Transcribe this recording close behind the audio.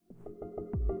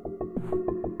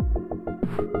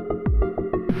Hey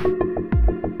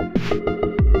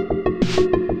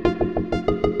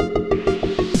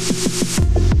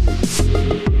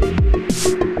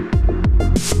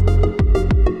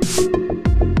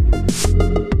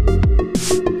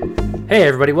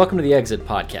everybody, welcome to the Exit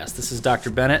Podcast. This is Dr.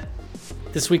 Bennett.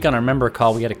 This week on our member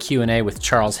call, we had a Q&A with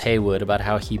Charles Haywood about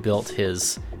how he built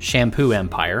his shampoo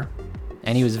empire.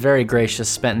 And he was very gracious,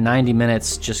 spent 90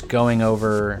 minutes just going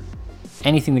over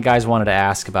anything the guys wanted to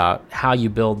ask about, how you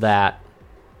build that,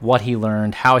 what he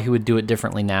learned, how he would do it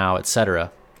differently now,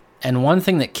 etc. And one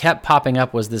thing that kept popping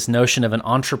up was this notion of an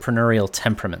entrepreneurial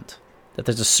temperament. That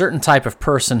there's a certain type of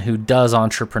person who does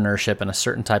entrepreneurship and a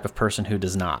certain type of person who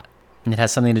does not. And it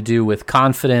has something to do with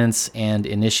confidence and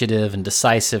initiative and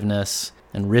decisiveness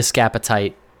and risk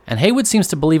appetite. And Haywood seems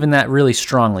to believe in that really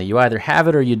strongly. You either have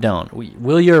it or you don't.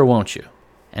 Will you or won't you?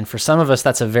 And for some of us,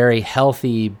 that's a very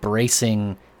healthy,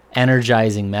 bracing,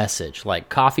 energizing message, like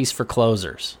coffee's for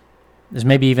closers. There's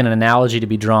maybe even an analogy to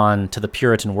be drawn to the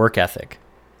Puritan work ethic.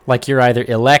 Like you're either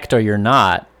elect or you're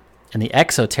not. And the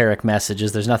exoteric message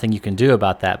is there's nothing you can do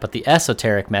about that. But the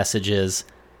esoteric message is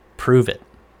prove it.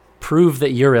 Prove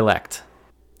that you're elect.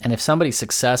 And if somebody's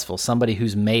successful, somebody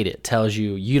who's made it, tells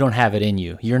you you don't have it in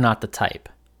you, you're not the type.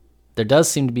 There does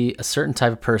seem to be a certain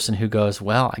type of person who goes,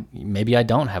 well, maybe I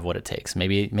don't have what it takes.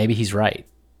 Maybe he's right.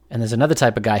 And there's another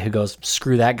type of guy who goes,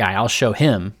 screw that guy, I'll show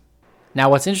him. Now,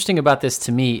 what's interesting about this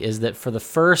to me is that for the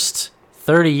first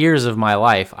 30 years of my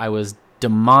life, I was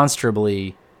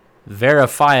demonstrably,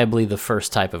 verifiably the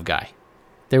first type of guy.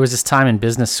 There was this time in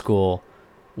business school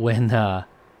when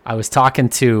I was talking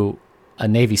to a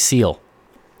Navy SEAL.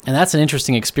 And that's an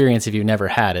interesting experience if you've never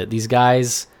had it. These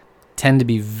guys tend to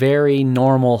be very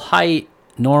normal height,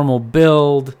 normal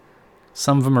build.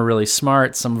 Some of them are really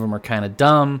smart. Some of them are kind of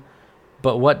dumb.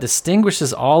 But what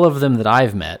distinguishes all of them that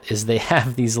I've met is they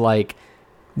have these like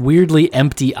weirdly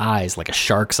empty eyes, like a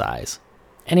shark's eyes.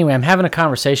 Anyway, I'm having a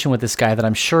conversation with this guy that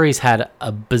I'm sure he's had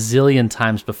a bazillion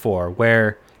times before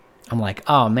where I'm like,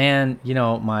 oh man,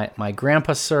 my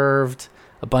grandpa served,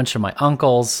 a bunch of my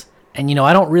uncles, and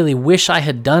I don't really wish I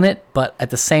had done it, but at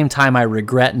the same time I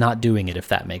regret not doing it, if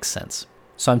that makes sense.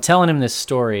 So I'm telling him this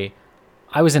story.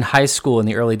 I was in high school in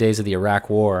the early days of the Iraq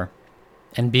War,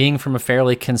 and being from a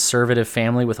fairly conservative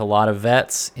family with a lot of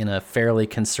vets in a fairly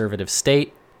conservative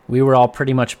state, we were all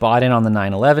pretty much bought in on the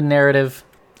 9/11 narrative,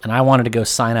 and I wanted to go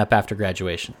sign up after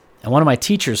graduation. And one of my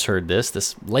teachers heard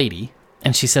this lady,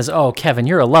 and she says, oh, Kevin,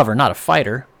 you're a lover, not a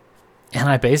fighter. And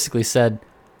I basically said,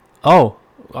 oh,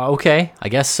 okay, I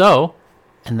guess so.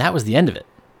 And that was the end of it.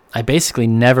 I basically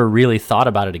never really thought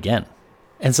about it again.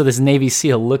 And so this Navy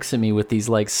SEAL looks at me with these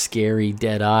like scary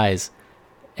dead eyes.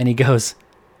 And he goes,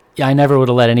 yeah, I never would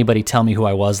have let anybody tell me who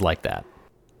I was like that.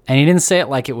 And he didn't say it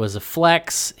like it was a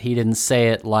flex. He didn't say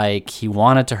it like he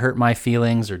wanted to hurt my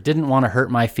feelings or didn't want to hurt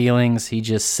my feelings. He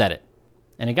just said it.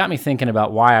 And it got me thinking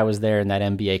about why I was there in that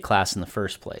MBA class in the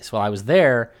first place. Well, I was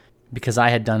there because I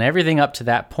had done everything up to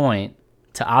that point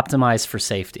to optimize for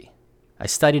safety. I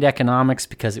studied economics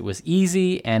because it was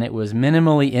easy and it was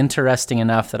minimally interesting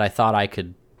enough that I thought I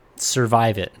could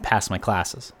survive it and pass my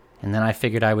classes. And then I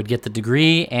figured I would get the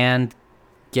degree and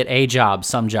get a job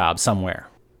somewhere.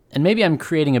 And maybe I'm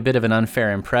creating a bit of an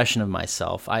unfair impression of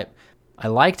myself. I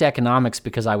liked economics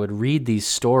because I would read these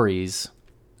stories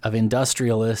of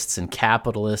industrialists and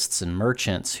capitalists and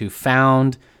merchants who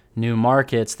found new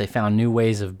markets, they found new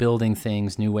ways of building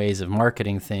things, new ways of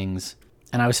marketing things.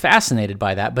 And I was fascinated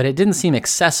by that, but it didn't seem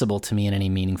accessible to me in any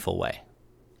meaningful way.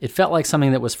 It felt like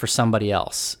something that was for somebody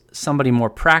else, somebody more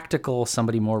practical,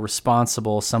 somebody more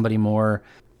responsible, somebody more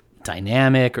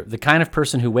dynamic, or the kind of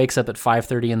person who wakes up at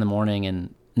 5:30 in the morning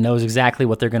and knows exactly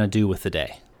what they're going to do with the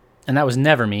day. And that was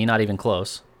never me, not even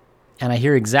close. And I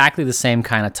hear exactly the same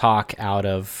kind of talk out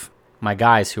of my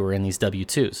guys who are in these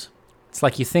W-2s. It's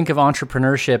like you think of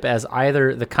entrepreneurship as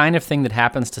either the kind of thing that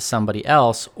happens to somebody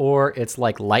else, or it's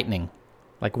like lightning.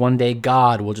 Like one day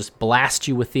God will just blast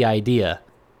you with the idea.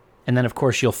 And then, of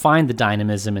course, you'll find the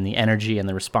dynamism and the energy and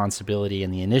the responsibility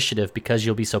and the initiative because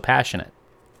you'll be so passionate.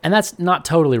 And that's not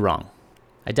totally wrong.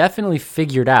 I definitely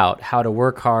figured out how to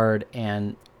work hard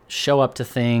and show up to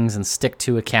things and stick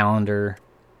to a calendar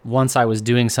once I was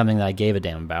doing something that I gave a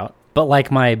damn about. But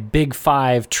like my big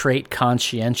five trait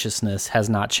conscientiousness has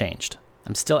not changed.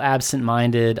 I'm still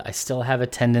absent-minded. I still have a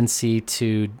tendency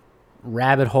to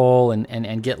rabbit hole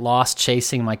and get lost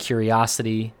chasing my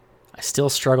curiosity. I still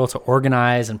struggle to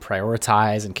organize and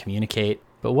prioritize and communicate.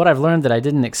 But what I've learned that I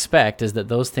didn't expect is that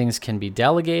those things can be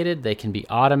delegated, they can be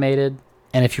automated,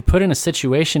 and if you're put in a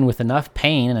situation with enough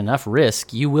pain and enough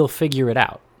risk, you will figure it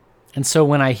out. And so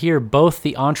when I hear both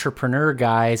the entrepreneur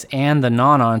guys and the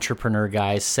non-entrepreneur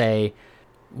guys say,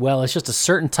 well, it's just a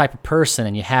certain type of person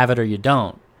and you have it or you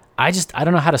don't. I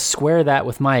don't know how to square that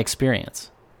with my experience.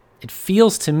 It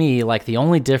feels to me like the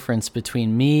only difference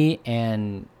between me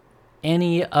and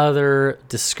any other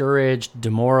discouraged,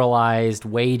 demoralized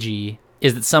wagey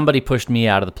is that somebody pushed me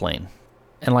out of the plane.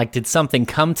 And like, did something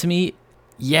come to me?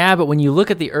 Yeah, but when you look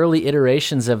at the early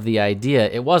iterations of the idea,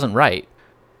 it wasn't right.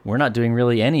 We're not doing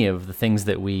really any of the things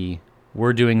that we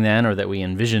were doing then or that we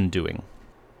envisioned doing.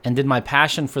 And did my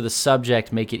passion for the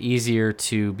subject make it easier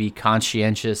to be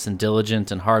conscientious and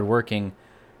diligent and hardworking?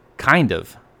 Kind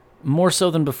of. More so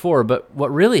than before, but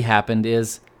what really happened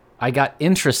is I got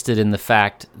interested in the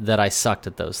fact that I sucked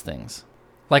at those things.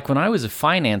 Like when I was a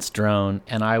finance drone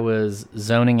and I was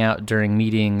zoning out during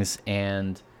meetings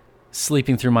and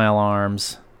sleeping through my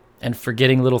alarms and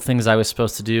forgetting little things I was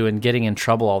supposed to do and getting in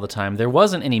trouble all the time, there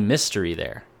wasn't any mystery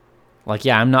there. Like,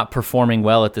 yeah, I'm not performing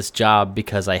well at this job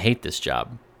because I hate this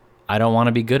job. I don't want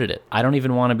to be good at it. I don't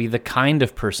even want to be the kind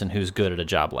of person who's good at a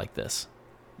job like this.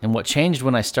 And what changed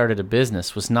when I started a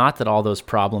business was not that all those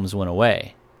problems went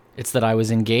away. It's that I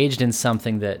was engaged in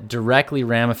something that directly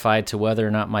ramified to whether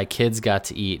or not my kids got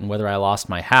to eat and whether I lost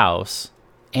my house,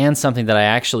 and something that I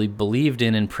actually believed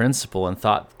in principle and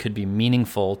thought could be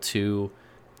meaningful to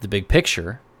the big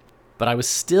picture. But I was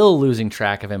still losing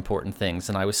track of important things,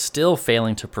 and I was still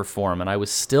failing to perform, and I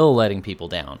was still letting people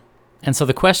down. And so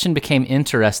the question became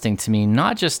interesting to me,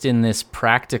 not just in this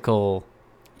practical,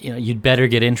 you'd better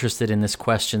get interested in this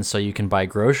question so you can buy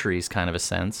groceries kind of a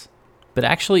sense, but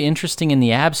actually interesting in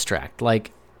the abstract.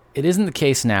 Like, it isn't the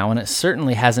case now, and it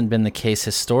certainly hasn't been the case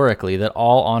historically, that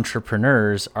all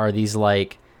entrepreneurs are these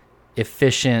like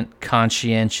efficient,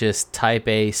 conscientious, type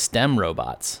A STEM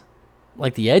robots.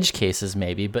 Like the edge cases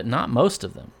maybe, but not most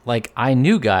of them. Like, I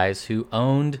knew guys who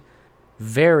owned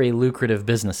very lucrative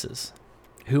businesses,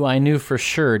 who I knew for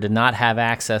sure did not have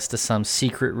access to some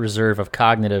secret reserve of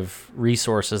cognitive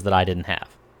resources that I didn't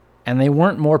have. And they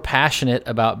weren't more passionate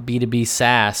about B2B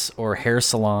SaaS or hair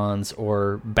salons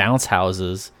or bounce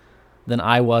houses than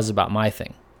I was about my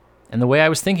thing. And the way I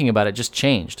was thinking about it just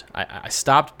changed. I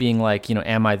stopped being like,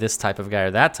 am I this type of guy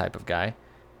or that type of guy?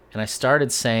 And I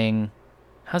started saying,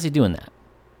 how's he doing that?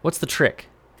 What's the trick?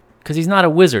 Because he's not a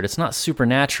wizard. It's not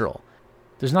supernatural.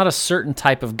 There's not a certain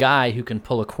type of guy who can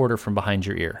pull a quarter from behind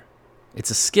your ear.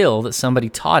 It's a skill that somebody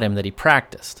taught him that he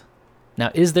practiced. Now,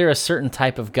 is there a certain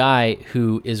type of guy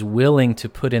who is willing to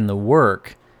put in the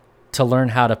work to learn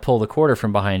how to pull the quarter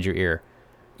from behind your ear?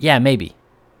 Yeah, maybe.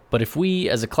 But if we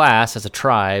as a class, as a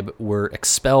tribe, were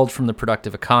expelled from the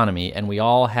productive economy and we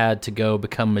all had to go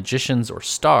become magicians or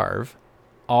starve,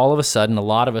 all of a sudden a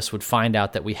lot of us would find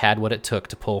out that we had what it took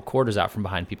to pull quarters out from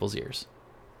behind people's ears.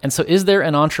 And so is there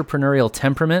an entrepreneurial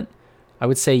temperament? I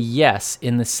would say yes,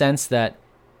 in the sense that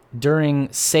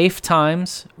during safe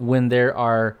times, when there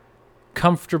are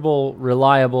comfortable,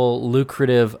 reliable,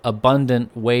 lucrative,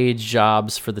 abundant wage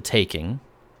jobs for the taking,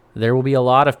 there will be a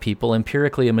lot of people,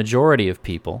 empirically a majority of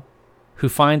people, who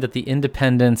find that the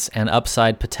independence and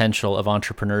upside potential of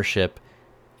entrepreneurship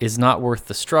is not worth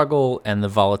the struggle and the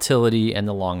volatility and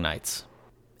the long nights.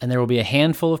 And there will be a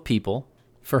handful of people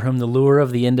for whom the lure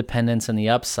of the independence and the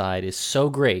upside is so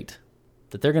great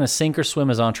that they're going to sink or swim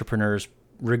as entrepreneurs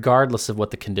regardless of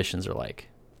what the conditions are like.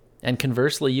 And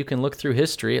conversely, you can look through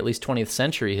history, at least 20th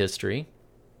century history,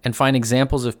 and find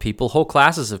examples of people, whole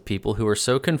classes of people who are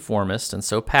so conformist and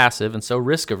so passive and so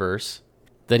risk-averse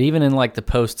that even in like the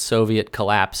post-Soviet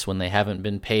collapse, when they haven't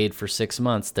been paid for 6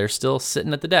 months, they're still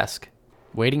sitting at the desk,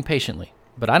 waiting patiently.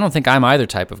 But I don't think I'm either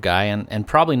type of guy, and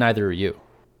probably neither are you.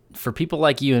 For people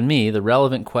like you and me, the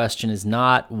relevant question is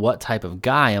not what type of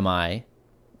guy am I,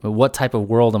 but what type of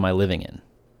world am I living in?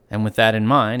 And with that in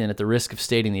mind, and at the risk of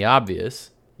stating the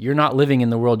obvious, you're not living in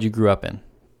the world you grew up in.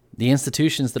 The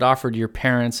institutions that offered your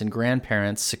parents and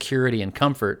grandparents security and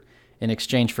comfort in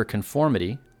exchange for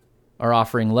conformity are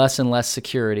offering less and less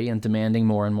security and demanding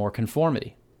more and more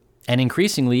conformity. And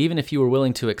increasingly, even if you were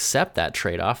willing to accept that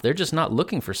trade-off, they're just not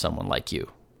looking for someone like you.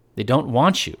 They don't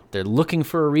want you. They're looking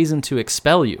for a reason to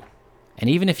expel you. And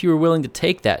even if you were willing to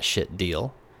take that shit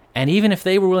deal, and even if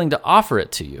they were willing to offer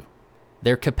it to you,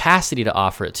 their capacity to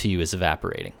offer it to you is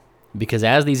evaporating. Because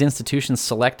as these institutions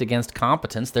select against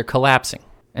competence, they're collapsing.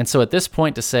 And so at this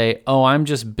point to say, oh, I'm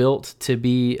just built to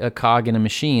be a cog in a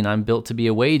machine, I'm built to be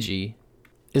a wagey,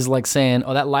 is like saying,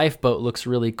 oh, that lifeboat looks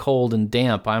really cold and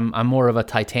damp, I'm more of a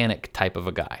Titanic type of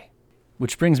a guy.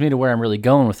 Which brings me to where I'm really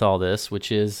going with all this, which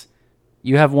is,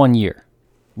 you have 1 year.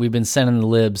 We've been sending the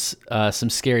libs some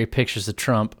scary pictures of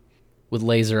Trump with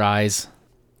laser eyes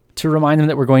to remind them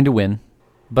that we're going to win.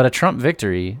 But a Trump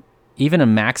victory, even a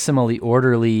maximally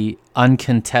orderly,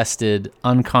 uncontested,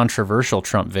 uncontroversial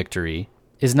Trump victory,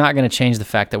 is not going to change the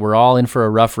fact that we're all in for a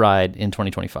rough ride in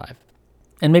 2025.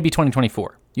 And maybe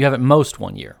 2024. You have at most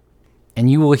 1 year. And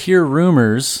you will hear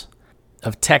rumors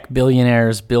of tech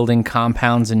billionaires building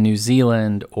compounds in New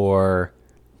Zealand or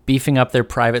beefing up their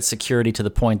private security to the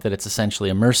point that it's essentially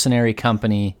a mercenary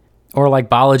company, or like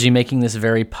Balaji making this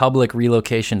very public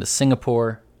relocation to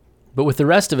Singapore. But with the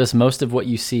rest of us, most of what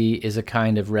you see is a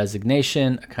kind of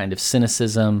resignation, a kind of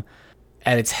cynicism,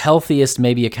 at its healthiest,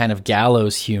 maybe a kind of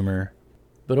gallows humor.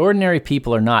 But ordinary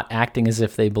people are not acting as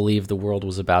if they believe the world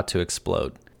was about to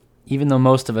explode. Even though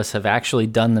most of us have actually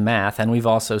done the math, and we've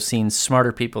also seen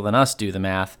smarter people than us do the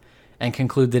math, and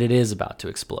conclude that it is about to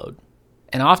explode.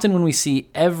 And often when we see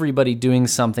everybody doing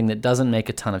something that doesn't make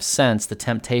a ton of sense, the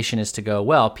temptation is to go,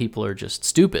 well, people are just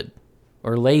stupid,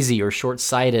 or lazy, or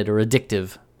short-sighted, or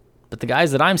addictive. But the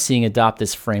guys that I'm seeing adopt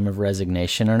this frame of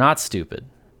resignation are not stupid.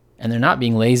 And they're not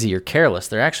being lazy or careless.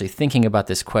 They're actually thinking about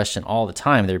this question all the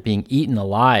time. They're being eaten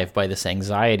alive by this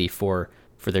anxiety for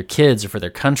their kids or for their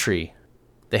country.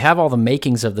 They have all the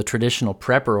makings of the traditional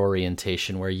prepper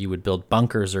orientation where you would build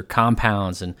bunkers or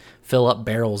compounds and fill up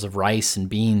barrels of rice and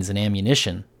beans and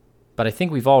ammunition. But I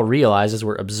think we've all realized as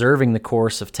we're observing the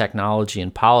course of technology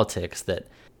and politics that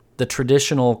the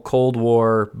traditional Cold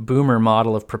War boomer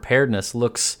model of preparedness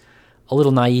looks a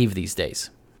little naive these days.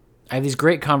 I have these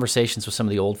great conversations with some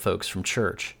of the old folks from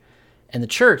church. And the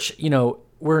church,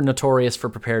 we're notorious for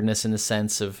preparedness in the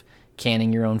sense of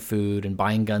canning your own food and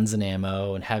buying guns and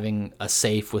ammo and having a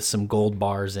safe with some gold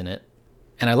bars in it.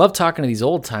 And I love talking to these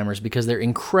old timers because they're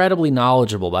incredibly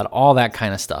knowledgeable about all that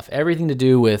kind of stuff. Everything to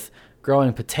do with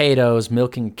growing potatoes,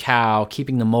 milking a cow,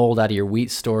 keeping the mold out of your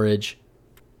wheat storage.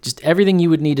 Just everything you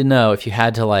would need to know if you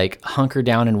had to hunker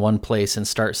down in one place and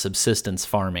start subsistence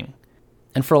farming.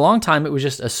 And for a long time, it was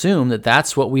just assumed that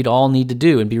that's what we'd all need to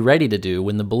do and be ready to do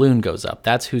when the balloon goes up.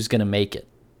 That's who's going to make it.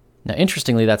 Now,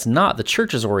 interestingly, that's not the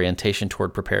church's orientation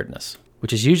toward preparedness,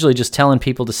 which is usually just telling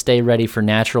people to stay ready for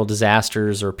natural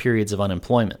disasters or periods of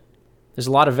unemployment. There's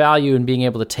a lot of value in being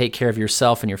able to take care of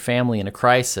yourself and your family in a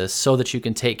crisis so that you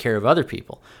can take care of other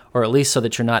people, or at least so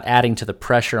that you're not adding to the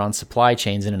pressure on supply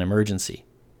chains in an emergency.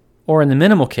 Or in the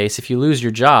minimal case, if you lose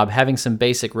your job, having some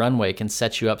basic runway can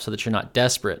set you up so that you're not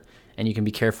desperate and you can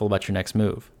be careful about your next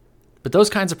move. But those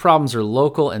kinds of problems are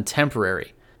local and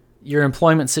temporary. Your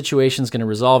employment situation is going to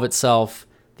resolve itself.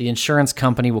 The insurance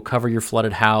company will cover your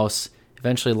flooded house.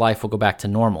 Eventually, life will go back to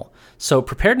normal. So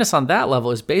preparedness on that level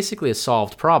is basically a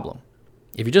solved problem.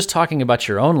 If you're just talking about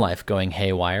your own life going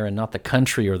haywire and not the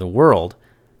country or the world,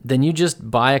 then you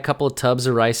just buy a couple of tubs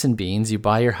of rice and beans, you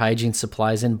buy your hygiene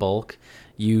supplies in bulk,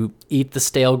 you eat the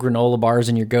stale granola bars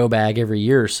in your go bag every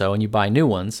year or so, and you buy new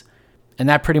ones, and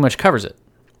that pretty much covers it.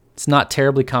 It's not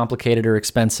terribly complicated or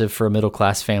expensive for a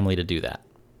middle-class family to do that.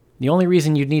 The only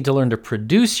reason you'd need to learn to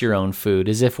produce your own food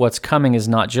is if what's coming is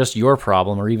not just your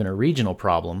problem or even a regional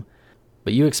problem,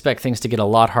 but you expect things to get a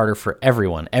lot harder for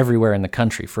everyone, everywhere in the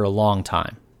country for a long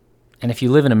time. And if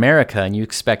you live in America and you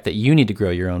expect that you need to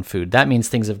grow your own food, that means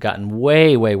things have gotten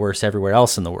way, way worse everywhere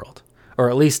else in the world,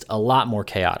 or at least a lot more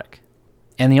chaotic.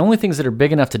 And the only things that are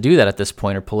big enough to do that at this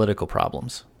point are political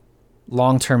problems.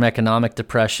 Long-term economic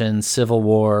depression, civil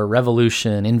war,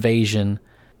 revolution, invasion,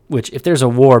 which if there's a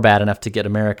war bad enough to get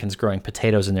Americans growing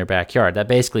potatoes in their backyard, that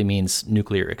basically means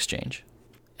nuclear exchange.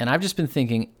 And I've just been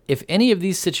thinking, if any of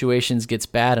these situations gets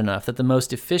bad enough that the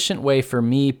most efficient way for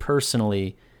me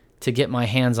personally to get my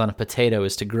hands on a potato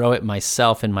is to grow it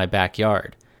myself in my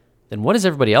backyard, then what is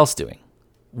everybody else doing?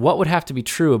 What would have to be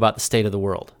true about the state of the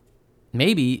world?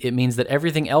 Maybe it means that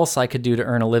everything else I could do to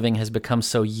earn a living has become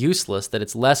so useless that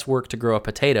it's less work to grow a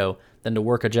potato than to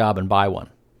work a job and buy one.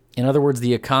 In other words,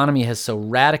 the economy has so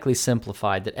radically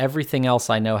simplified that everything else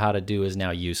I know how to do is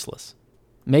now useless.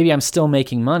 Maybe I'm still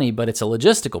making money, but it's a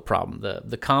logistical problem.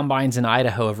 The combines in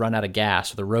Idaho have run out of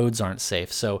gas, or the roads aren't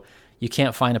safe, so you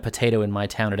can't find a potato in my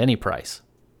town at any price.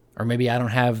 Or maybe I don't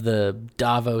have the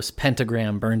Davos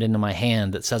pentagram burned into my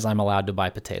hand that says I'm allowed to buy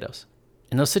potatoes.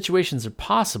 And those situations are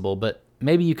possible, but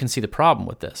maybe you can see the problem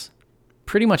with this.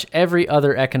 Pretty much every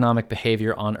other economic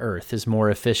behavior on Earth is more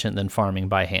efficient than farming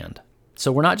by hand.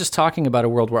 So we're not just talking about a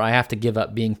world where I have to give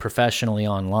up being professionally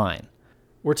online.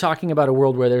 We're talking about a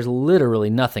world where there's literally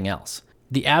nothing else.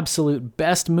 The absolute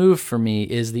best move for me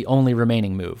is the only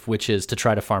remaining move, which is to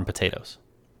try to farm potatoes.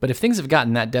 But if things have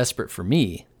gotten that desperate for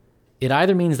me, it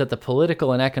either means that the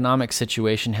political and economic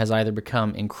situation has either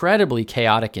become incredibly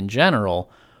chaotic in general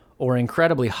or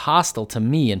incredibly hostile to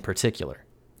me in particular.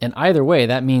 And either way,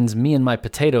 that means me and my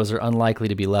potatoes are unlikely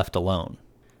to be left alone.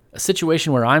 A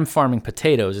situation where I'm farming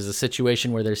potatoes is a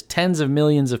situation where there's tens of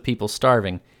millions of people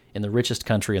starving in the richest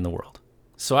country in the world.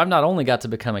 So I've not only got to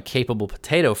become a capable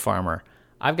potato farmer,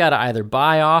 I've got to either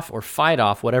buy off or fight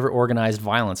off whatever organized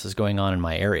violence is going on in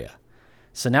my area.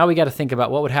 So now we got to think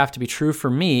about what would have to be true for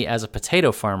me as a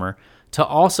potato farmer to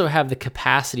also have the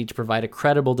capacity to provide a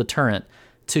credible deterrent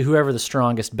to whoever the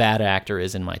strongest bad actor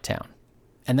is in my town.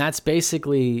 And that's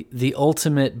basically the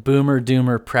ultimate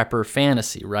boomer-doomer prepper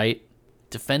fantasy, right?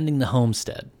 Defending the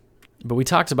homestead. But we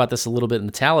talked about this a little bit in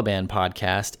the Taliban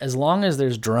podcast. As long as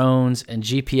there's drones and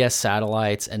GPS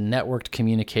satellites and networked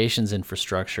communications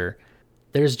infrastructure,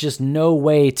 there's just no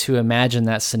way to imagine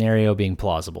that scenario being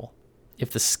plausible.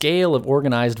 If the scale of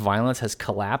organized violence has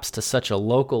collapsed to such a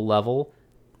local level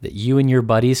that you and your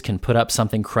buddies can put up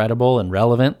something credible and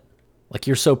relevant, like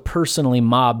you're so personally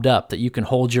mobbed up that you can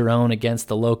hold your own against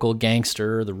the local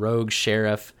gangster or the rogue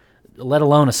sheriff, let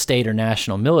alone a state or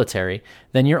national military,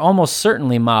 then you're almost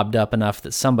certainly mobbed up enough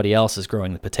that somebody else is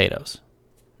growing the potatoes.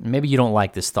 Maybe you don't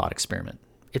like this thought experiment.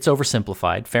 It's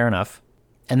oversimplified, fair enough.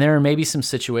 And there are maybe some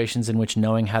situations in which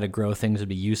knowing how to grow things would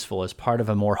be useful as part of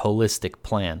a more holistic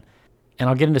plan. And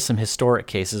I'll get into some historic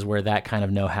cases where that kind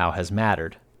of know-how has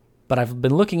mattered. But I've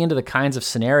been looking into the kinds of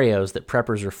scenarios that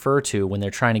preppers refer to when they're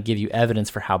trying to give you evidence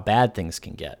for how bad things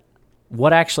can get.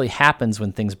 What actually happens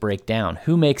when things break down?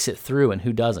 Who makes it through and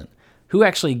who doesn't? Who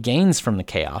actually gains from the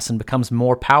chaos and becomes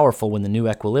more powerful when the new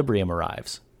equilibrium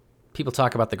arrives? People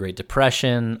talk about the Great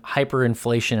Depression,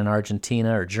 hyperinflation in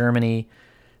Argentina or Germany.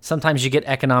 Sometimes you get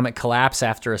economic collapse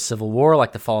after a civil war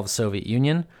like the fall of the Soviet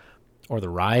Union, or the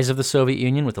rise of the Soviet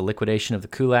Union with the liquidation of the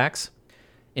kulaks.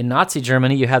 In Nazi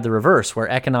Germany, you had the reverse, where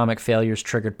economic failures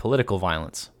triggered political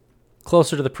violence.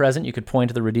 Closer to the present, you could point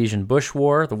to the Rhodesian Bush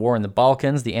War, the war in the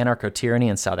Balkans, the anarcho-tyranny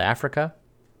in South Africa.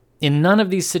 In none of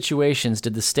these situations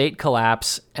did the state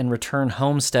collapse and return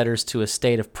homesteaders to a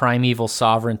state of primeval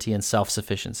sovereignty and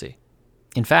self-sufficiency.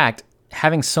 In fact,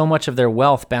 having so much of their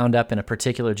wealth bound up in a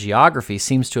particular geography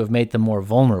seems to have made them more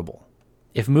vulnerable.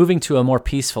 If moving to a more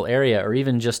peaceful area or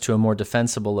even just to a more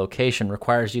defensible location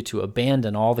requires you to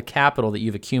abandon all the capital that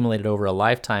you've accumulated over a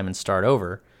lifetime and start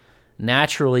over,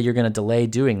 naturally you're going to delay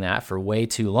doing that for way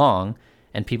too long,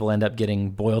 and people end up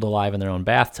getting boiled alive in their own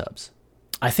bathtubs.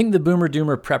 I think the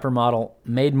boomer-doomer prepper model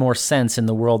made more sense in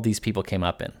the world these people came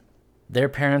up in. Their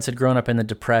parents had grown up in the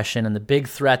Depression, and the big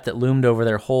threat that loomed over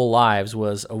their whole lives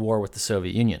was a war with the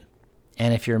Soviet Union.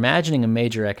 And if you're imagining a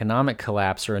major economic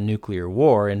collapse or a nuclear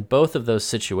war, in both of those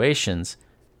situations,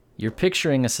 you're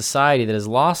picturing a society that has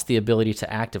lost the ability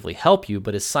to actively help you,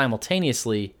 but is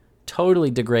simultaneously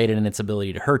totally degraded in its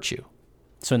ability to hurt you.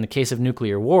 So in the case of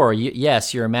nuclear war,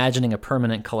 yes, you're imagining a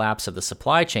permanent collapse of the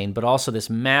supply chain, but also this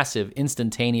massive,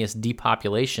 instantaneous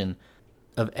depopulation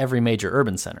of every major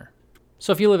urban center.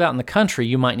 So if you live out in the country,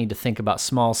 you might need to think about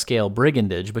small-scale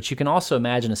brigandage, but you can also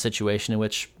imagine a situation in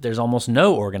which there's almost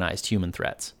no organized human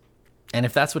threats. And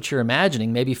if that's what you're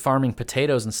imagining, maybe farming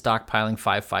potatoes and stockpiling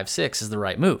 5.56 is the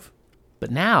right move.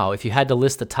 But now, if you had to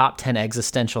list the top 10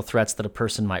 existential threats that a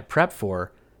person might prep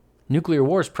for, nuclear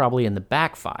war is probably in the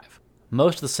back 5.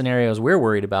 Most of the scenarios we're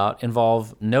worried about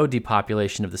involve no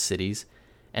depopulation of the cities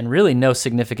and really no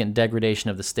significant degradation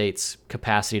of the state's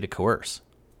capacity to coerce.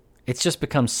 It's just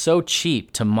become so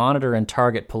cheap to monitor and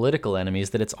target political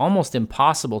enemies that it's almost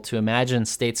impossible to imagine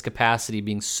states' capacity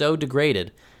being so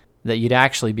degraded that you'd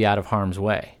actually be out of harm's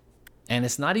way. And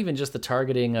it's not even just the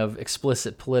targeting of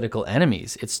explicit political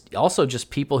enemies. It's also just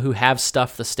people who have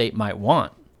stuff the state might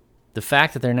want. The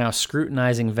fact that they're now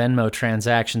scrutinizing Venmo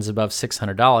transactions above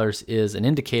 $600 is an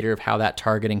indicator of how that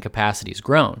targeting capacity's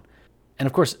grown. And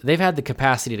of course, they've had the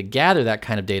capacity to gather that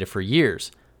kind of data for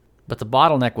years, but the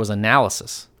bottleneck was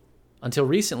analysis. Until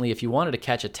recently, if you wanted to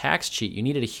catch a tax cheat, you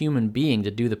needed a human being to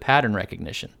do the pattern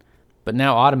recognition. But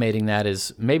now automating that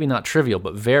is maybe not trivial,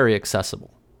 but very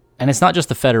accessible. And it's not just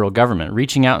the federal government.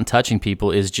 Reaching out and touching people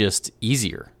is just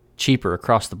easier, cheaper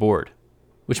across the board.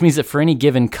 Which means that for any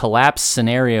given collapse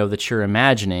scenario that you're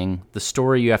imagining, the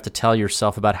story you have to tell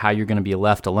yourself about how you're going to be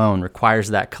left alone requires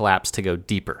that collapse to go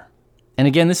deeper. And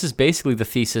again, this is basically the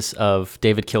thesis of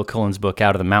David Kilcullen's book,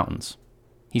 Out of the Mountains.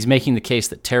 He's making the case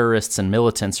that terrorists and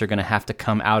militants are going to have to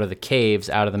come out of the caves,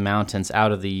 out of the mountains,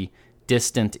 out of the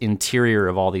distant interior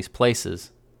of all these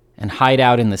places, and hide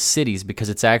out in the cities because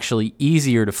it's actually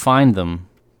easier to find them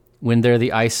when they're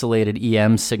the isolated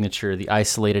EM signature, the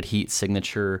isolated heat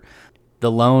signature,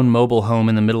 the lone mobile home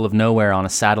in the middle of nowhere on a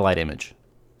satellite image.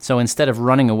 So instead of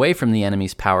running away from the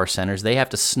enemy's power centers, they have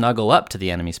to snuggle up to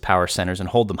the enemy's power centers and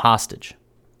hold them hostage.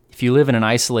 If you live in an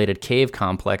isolated cave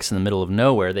complex in the middle of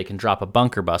nowhere, they can drop a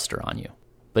bunker buster on you.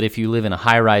 But if you live in a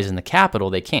high-rise in the capital,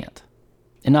 they can't.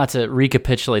 And not to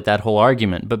recapitulate that whole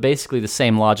argument, but basically the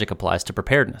same logic applies to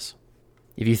preparedness.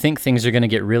 If you think things are going to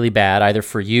get really bad, either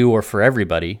for you or for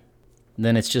everybody,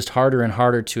 then it's just harder and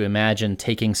harder to imagine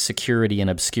taking security in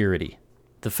obscurity.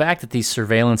 The fact that these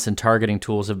surveillance and targeting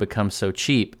tools have become so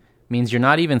cheap means you're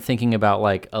not even thinking about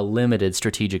like a limited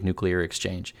strategic nuclear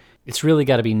exchange. It's really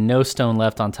got to be no stone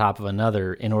left on top of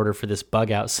another in order for this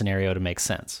bug out scenario to make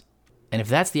sense. And if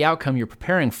that's the outcome you're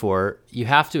preparing for, you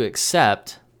have to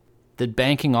accept that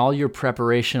banking all your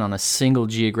preparation on a single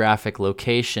geographic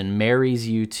location marries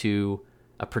you to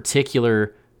a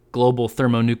particular global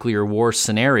thermonuclear war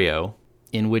scenario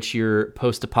in which your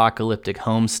post-apocalyptic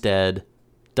homestead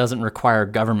doesn't require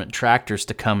government tractors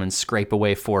to come and scrape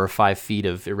away 4 or 5 feet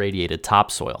of irradiated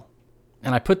topsoil.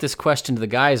 And I put this question to the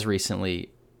guys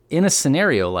recently. In a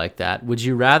scenario like that, would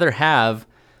you rather have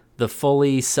the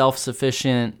fully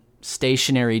self-sufficient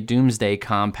stationary doomsday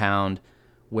compound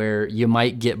where you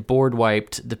might get board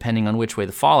wiped depending on which way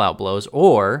the fallout blows,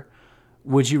 or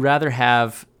would you rather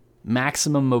have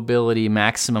maximum mobility,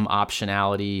 maximum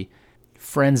optionality,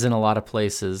 friends in a lot of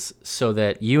places so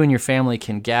that you and your family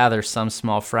can gather some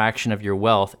small fraction of your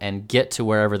wealth and get to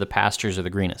wherever the pastures are the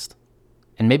greenest?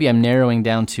 And maybe I'm narrowing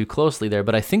down too closely there,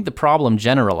 but I think the problem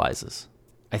generalizes.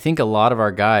 I think a lot of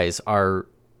our guys are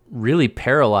really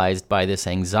paralyzed by this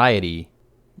anxiety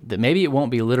that maybe it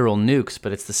won't be literal nukes,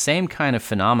 but it's the same kind of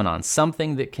phenomenon,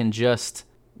 something that can just,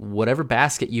 whatever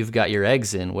basket you've got your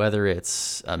eggs in, whether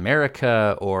it's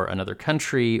America or another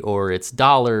country or it's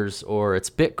dollars or it's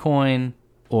Bitcoin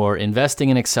or investing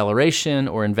in acceleration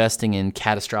or investing in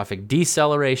catastrophic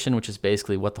deceleration, which is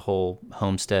basically what the whole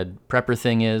homestead prepper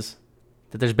thing is,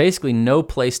 that there's basically no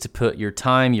place to put your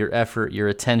time, your effort, your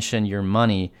attention, your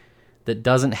money that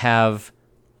doesn't have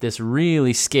this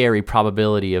really scary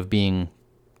probability of being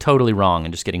totally wrong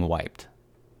and just getting wiped.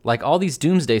 Like, all these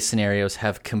doomsday scenarios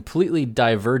have completely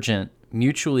divergent,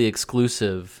 mutually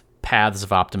exclusive paths of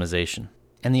optimization.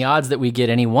 And the odds that we get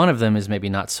any one of them is maybe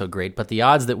not so great, but the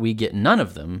odds that we get none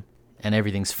of them and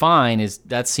everything's fine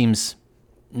that seems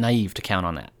naive to count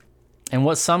on that. And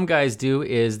what some guys do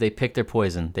is they pick their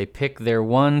poison. They pick their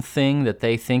one thing that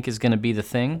they think is going to be the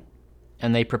thing,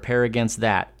 and they prepare against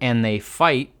that. And they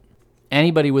fight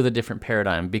anybody with a different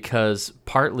paradigm, because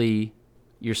partly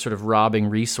you're sort of robbing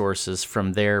resources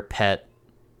from their pet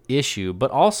issue,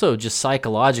 but also just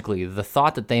psychologically, the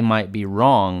thought that they might be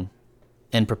wrong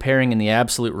and preparing in the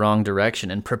absolute wrong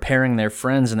direction and preparing their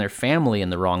friends and their family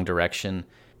in the wrong direction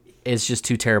is just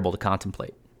too terrible to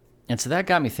contemplate. And so that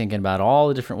got me thinking about all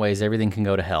the different ways everything can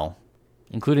go to hell,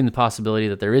 including the possibility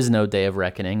that there is no day of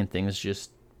reckoning and things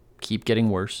just keep getting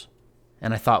worse.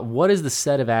 And I thought, what is the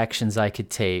set of actions I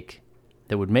could take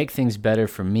that would make things better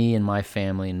for me and my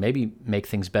family, and maybe make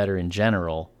things better in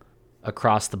general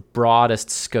across the broadest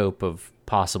scope of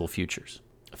possible futures?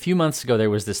 A few months ago, there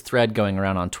was this thread going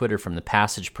around on Twitter from the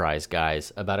Passage Prize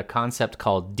guys about a concept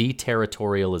called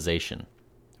deterritorialization,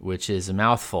 which is a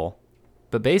mouthful,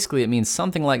 but basically it means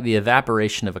something like the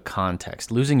evaporation of a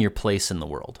context, losing your place in the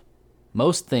world.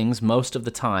 Most things, most of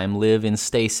the time, live in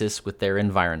stasis with their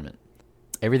environment.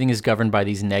 Everything is governed by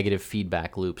these negative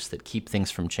feedback loops that keep things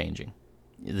from changing.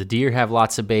 The deer have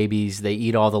lots of babies, they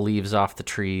eat all the leaves off the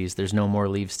trees, there's no more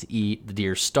leaves to eat, the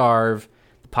deer starve,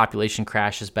 the population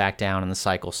crashes back down, and the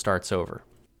cycle starts over.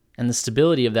 And the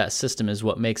stability of that system is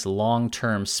what makes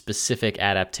long-term specific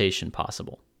adaptation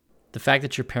possible. The fact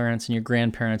that your parents and your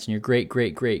grandparents and your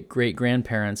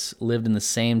great-great-great-great-grandparents lived in the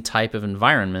same type of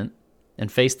environment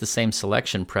and faced the same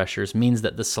selection pressures means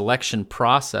that the selection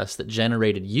process that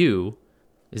generated you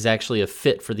is actually a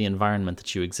fit for the environment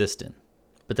that you exist in.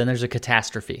 But then there's a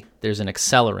catastrophe. There's an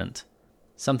accelerant.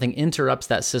 Something interrupts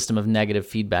that system of negative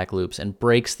feedback loops and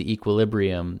breaks the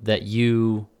equilibrium that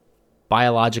you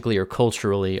biologically or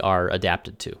culturally are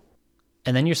adapted to.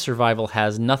 And then your survival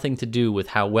has nothing to do with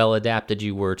how well adapted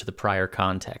you were to the prior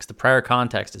context. The prior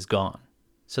context is gone.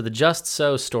 So the Just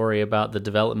So story about the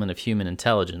development of human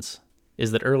intelligence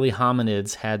is that early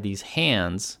hominids had these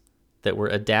hands that were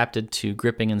adapted to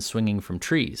gripping and swinging from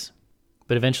trees.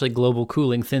 But eventually global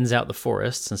cooling thins out the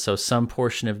forests, and so some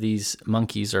portion of these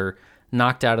monkeys are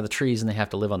knocked out of the trees and they have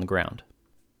to live on the ground.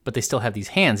 But they still have these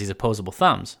hands, these opposable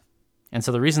thumbs. And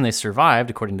so the reason they survived,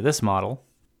 according to this model,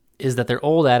 is that their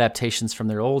old adaptations from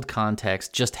their old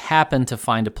context just happened to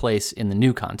find a place in the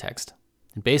new context.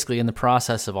 And basically, in the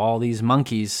process of all these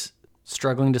monkeys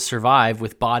struggling to survive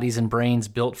with bodies and brains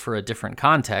built for a different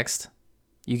context,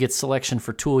 you get selection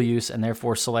for tool use and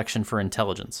therefore selection for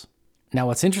intelligence. Now,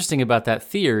 what's interesting about that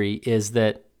theory is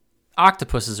that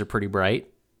octopuses are pretty bright,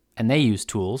 and they use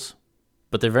tools,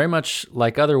 but they're very much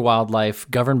like other wildlife,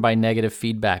 governed by negative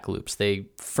feedback loops. They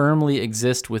firmly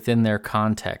exist within their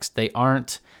context. They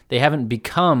haven't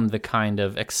become the kind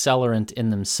of accelerant in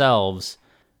themselves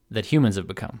that humans have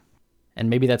become. And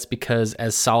maybe that's because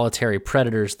as solitary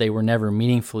predators, they were never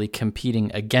meaningfully competing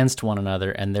against one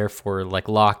another and therefore like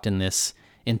locked in this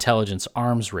intelligence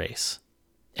arms race.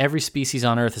 Every species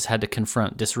on Earth has had to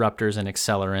confront disruptors and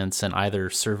accelerants and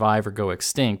either survive or go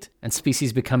extinct, and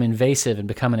species become invasive and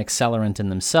become an accelerant in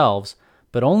themselves,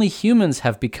 but only humans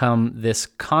have become this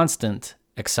constant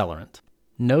accelerant.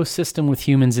 No system with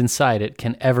humans inside it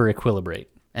can ever equilibrate.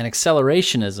 And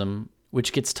accelerationism,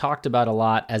 which gets talked about a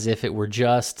lot as if it were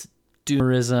just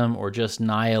doomerism or just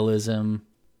nihilism,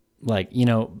 like,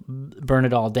 burn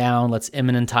it all down, let's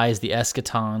immanentize the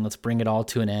eschaton, let's bring it all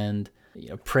to an end,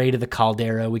 pray to the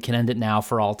caldera, we can end it now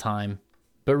for all time.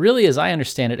 But really, as I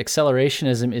understand it,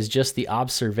 accelerationism is just the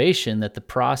observation that the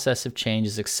process of change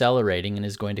is accelerating and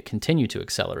is going to continue to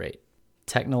accelerate.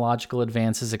 Technological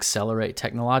advances accelerate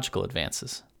technological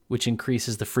advances, which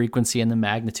increases the frequency and the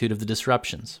magnitude of the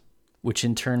disruptions, which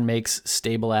in turn makes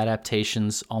stable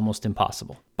adaptations almost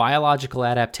impossible. Biological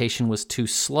adaptation was too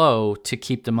slow to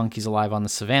keep the monkeys alive on the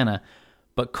savanna,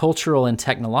 but cultural and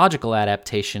technological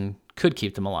adaptation could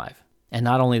keep them alive. And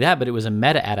not only that, but it was a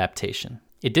meta-adaptation.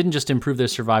 It didn't just improve their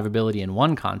survivability in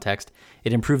one context,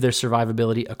 it improved their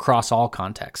survivability across all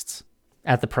contexts,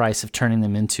 at the price of turning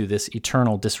them into this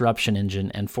eternal disruption engine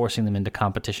and forcing them into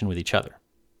competition with each other.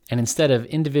 And instead of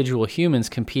individual humans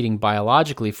competing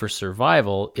biologically for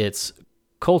survival, it's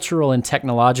cultural and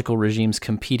technological regimes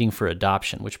competing for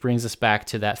adoption, which brings us back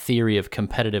to that theory of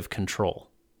competitive control,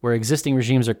 where existing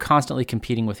regimes are constantly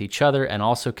competing with each other and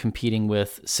also competing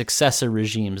with successor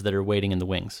regimes that are waiting in the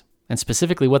wings. And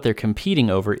specifically what they're competing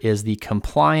over is the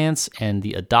compliance and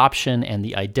the adoption and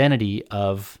the identity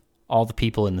of all the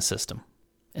people in the system.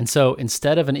 And so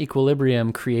instead of an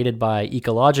equilibrium created by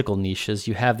ecological niches,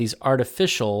 you have these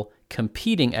artificial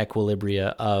competing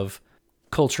equilibria of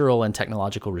cultural and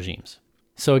technological regimes.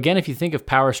 So again, if you think of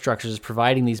power structures as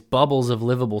providing these bubbles of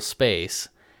livable space,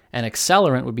 an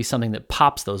accelerant would be something that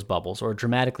pops those bubbles or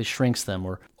dramatically shrinks them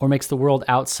or makes the world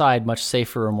outside much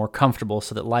safer or more comfortable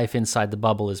so that life inside the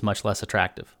bubble is much less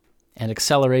attractive. And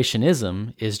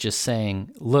accelerationism is just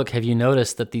saying, look, have you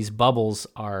noticed that these bubbles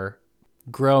are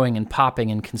growing and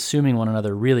popping and consuming one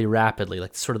another really rapidly?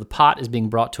 Like sort of the pot is being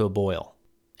brought to a boil.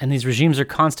 And these regimes are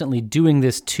constantly doing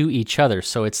this to each other.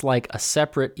 So it's like a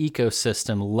separate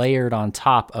ecosystem layered on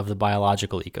top of the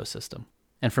biological ecosystem.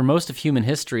 And for most of human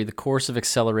history, the course of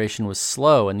acceleration was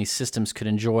slow, and these systems could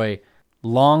enjoy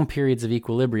long periods of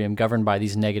equilibrium governed by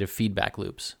these negative feedback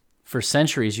loops. For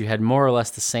centuries, you had more or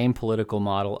less the same political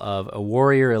model of a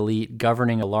warrior elite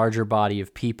governing a larger body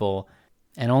of people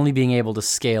and only being able to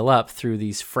scale up through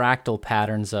these fractal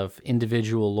patterns of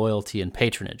individual loyalty and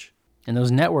patronage. And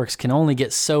those networks can only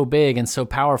get so big and so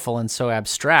powerful and so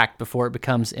abstract before it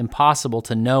becomes impossible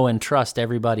to know and trust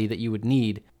everybody that you would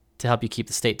need to help you keep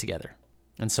the state together.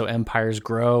 And so empires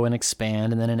grow and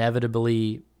expand and then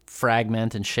inevitably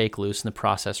fragment and shake loose, and the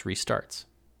process restarts.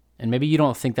 And maybe you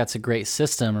don't think that's a great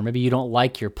system, or maybe you don't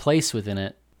like your place within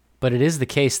it, but it is the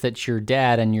case that your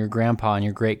dad and your grandpa and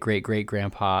your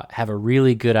great-great-great-grandpa have a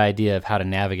really good idea of how to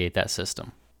navigate that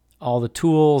system. All the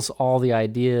tools, all the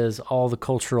ideas, all the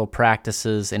cultural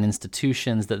practices and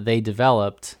institutions that they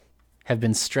developed have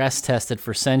been stress tested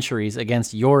for centuries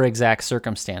against your exact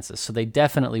circumstances, so they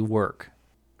definitely work.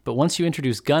 But once you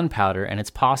introduce gunpowder and it's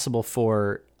possible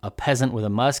for a peasant with a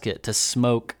musket to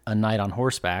smoke a knight on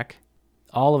horseback,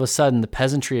 all of a sudden the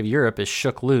peasantry of Europe is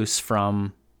shook loose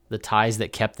from the ties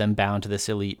that kept them bound to this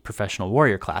elite professional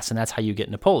warrior class. And that's how you get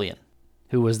Napoleon,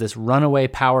 who was this runaway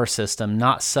power system,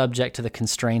 not subject to the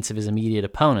constraints of his immediate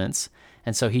opponents.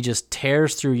 And so he just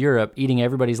tears through Europe, eating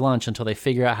everybody's lunch until they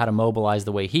figure out how to mobilize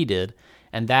the way he did.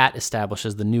 And that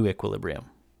establishes the new equilibrium.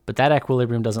 But that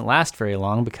equilibrium doesn't last very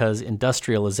long because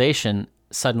industrialization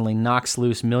suddenly knocks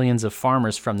loose millions of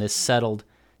farmers from this settled,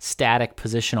 static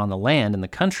position on the land in the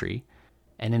country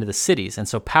and into the cities. And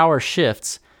so power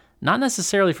shifts, not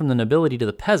necessarily from the nobility to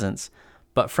the peasants,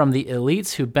 but from the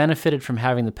elites who benefited from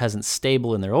having the peasants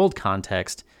stable in their old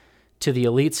context to the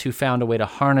elites who found a way to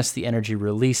harness the energy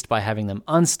released by having them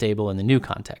unstable in the new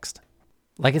context.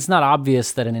 Like, it's not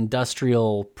obvious that an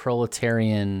industrial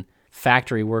proletarian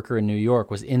factory worker in New York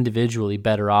was individually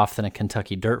better off than a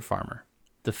Kentucky dirt farmer.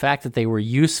 The fact that they were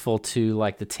useful to,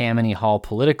 like, the Tammany Hall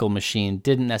political machine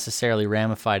didn't necessarily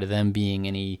ramify to them being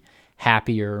any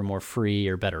happier, more free,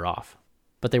 or better off.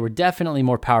 But they were definitely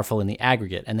more powerful in the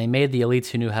aggregate, and they made the elites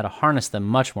who knew how to harness them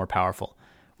much more powerful,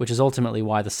 which is ultimately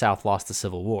why the South lost the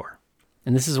Civil War.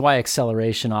 And this is why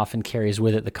acceleration often carries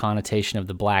with it the connotation of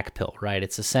the black pill, right?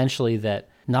 It's essentially that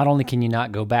not only can you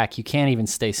not go back, you can't even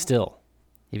stay still.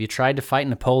 If you tried to fight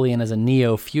Napoleon as a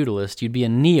neo-feudalist, you'd be a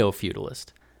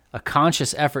neo-feudalist. A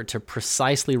conscious effort to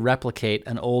precisely replicate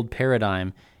an old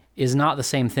paradigm is not the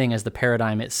same thing as the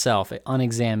paradigm itself,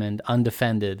 unexamined,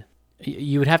 undefended.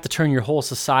 You would have to turn your whole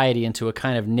society into a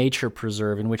kind of nature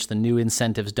preserve in which the new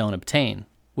incentives don't obtain,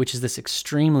 which is this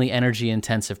extremely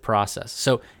energy-intensive process.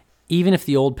 So even if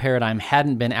the old paradigm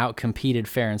hadn't been outcompeted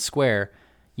fair and square,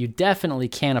 you definitely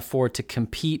can't afford to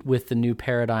compete with the new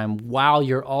paradigm while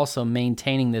you're also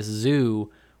maintaining this zoo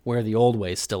where the old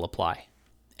ways still apply.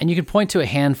 And you can point to a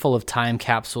handful of time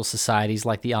capsule societies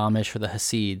like the Amish or the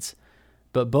Hasids,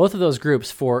 but both of those groups,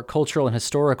 for cultural and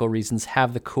historical reasons,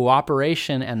 have the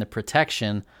cooperation and the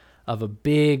protection of a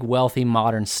big, wealthy,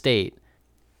 modern state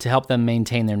to help them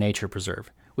maintain their nature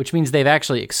preserve, which means they've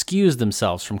actually excused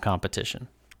themselves from competition.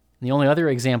 And the only other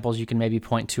examples you can maybe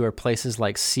point to are places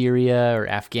like Syria or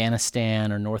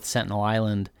Afghanistan or North Sentinel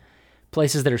Island,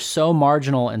 places that are so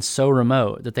marginal and so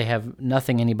remote that they have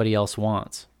nothing anybody else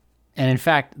wants. And in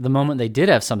fact, the moment they did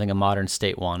have something a modern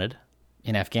state wanted,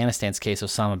 in Afghanistan's case,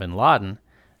 Osama bin Laden,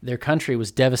 their country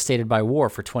was devastated by war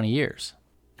for 20 years.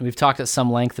 And we've talked at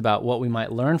some length about what we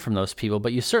might learn from those people,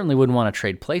 but you certainly wouldn't want to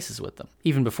trade places with them,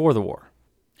 even before the war.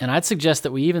 And I'd suggest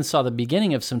that we even saw the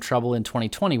beginning of some trouble in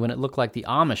 2020 when it looked like the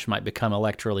Amish might become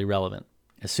electorally relevant.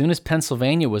 As soon as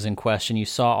Pennsylvania was in question, you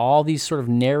saw all these sort of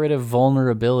narrative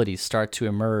vulnerabilities start to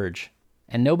emerge.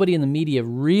 And nobody in the media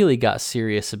really got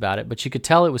serious about it, but you could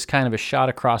tell it was kind of a shot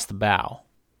across the bow.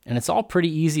 And it's all pretty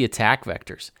easy attack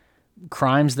vectors.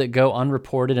 Crimes that go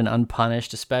unreported and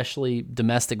unpunished, especially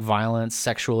domestic violence,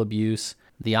 sexual abuse.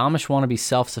 The Amish want to be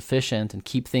self-sufficient and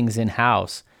keep things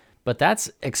in-house, but that's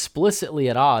explicitly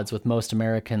at odds with most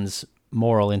Americans'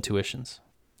 moral intuitions.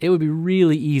 It would be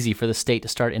really easy for the state to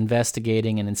start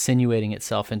investigating and insinuating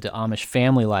itself into Amish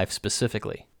family life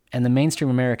specifically, and the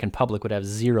mainstream American public would have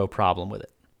zero problem with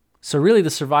it. So really the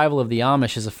survival of the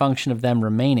Amish is a function of them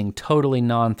remaining totally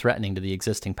non-threatening to the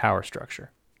existing power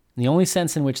structure. The only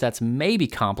sense in which that's maybe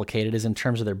complicated is in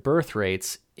terms of their birth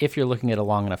rates, if you're looking at a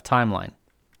long enough timeline.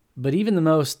 But even the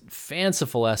most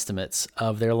fanciful estimates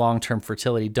of their long-term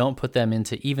fertility don't put them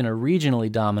into even a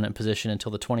regionally dominant position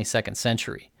until the 22nd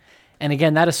century. And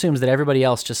again, that assumes that everybody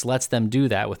else just lets them do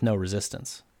that with no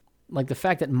resistance. Like the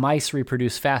fact that mice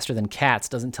reproduce faster than cats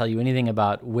doesn't tell you anything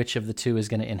about which of the two is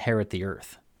going to inherit the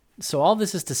earth. So all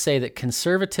this is to say that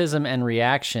conservatism and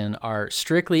reaction are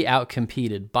strictly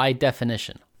outcompeted by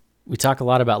definition. We talk a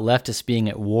lot about leftists being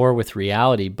at war with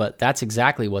reality, but that's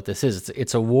exactly what this is.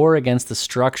 It's a war against the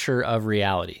structure of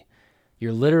reality.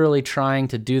 You're literally trying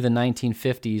to do the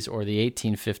 1950s or the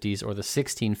 1850s or the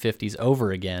 1650s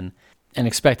over again and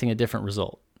expecting a different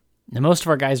result. Now, most of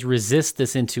our guys resist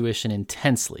this intuition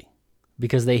intensely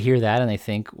because they hear that and they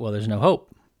think, well, there's no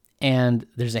hope. And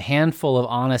there's a handful of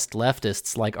honest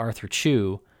leftists like Arthur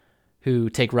Chu who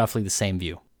take roughly the same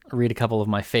view. I'll read a couple of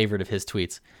my favorite of his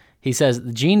tweets. He says,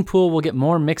 the gene pool will get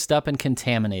more mixed up and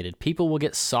contaminated. People will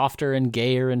get softer and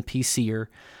gayer and PCer.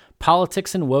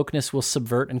 Politics and wokeness will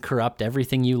subvert and corrupt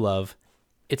everything you love.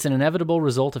 It's an inevitable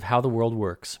result of how the world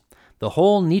works. The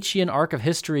whole Nietzschean arc of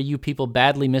history you people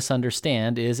badly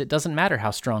misunderstand is it doesn't matter how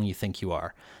strong you think you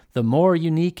are. The more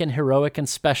unique and heroic and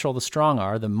special the strong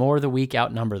are, the more the weak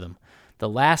outnumber them. The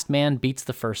last man beats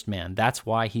the first man. That's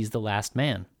why he's the last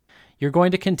man. You're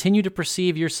going to continue to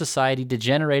perceive your society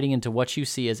degenerating into what you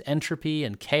see as entropy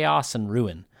and chaos and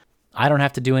ruin. I don't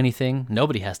have to do anything.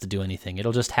 Nobody has to do anything.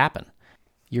 It'll just happen.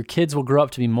 Your kids will grow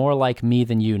up to be more like me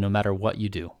than you no matter what you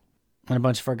do. And a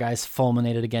bunch of our guys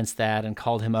fulminated against that and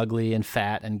called him ugly and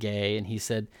fat and gay. And he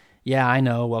said, yeah, I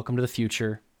know. Welcome to the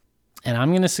future. And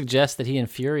I'm going to suggest that he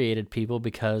infuriated people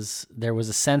because there was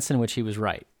a sense in which he was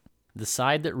right. The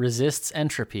side that resists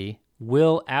entropy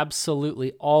will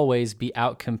absolutely always be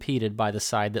outcompeted by the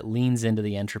side that leans into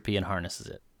the entropy and harnesses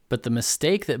it. But the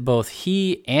mistake that both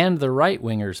he and the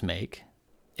right-wingers make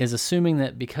is assuming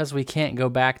that because we can't go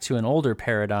back to an older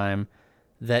paradigm,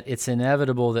 that it's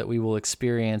inevitable that we will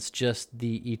experience just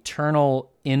the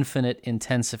eternal, infinite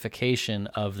intensification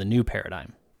of the new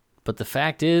paradigm. But the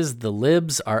fact is, the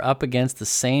libs are up against the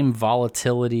same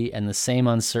volatility and the same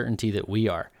uncertainty that we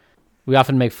are. We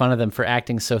often make fun of them for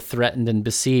acting so threatened and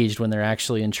besieged when they're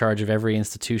actually in charge of every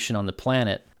institution on the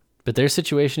planet, but their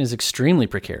situation is extremely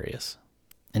precarious.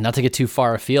 And not to get too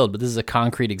far afield, but this is a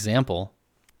concrete example.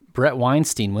 Brett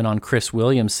Weinstein went on Chris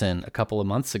Williamson a couple of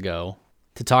months ago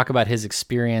to talk about his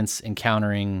experience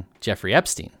encountering Jeffrey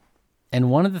Epstein. And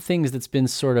one of the things that's been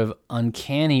sort of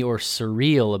uncanny or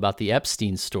surreal about the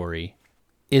Epstein story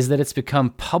is that it's become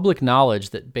public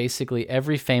knowledge that basically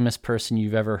every famous person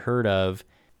you've ever heard of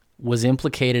was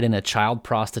implicated in a child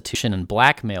prostitution and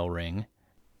blackmail ring,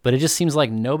 but it just seems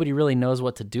like nobody really knows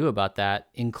what to do about that,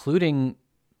 including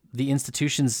the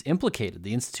institution's implicated,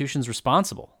 the institution's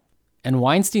responsible. And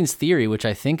Weinstein's theory, which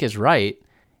I think is right,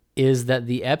 is that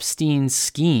the Epstein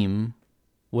scheme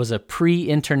was a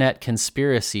pre-internet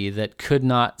conspiracy that could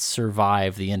not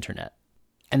survive the internet.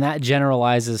 And that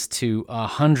generalizes to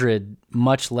 100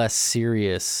 much less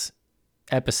serious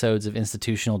episodes of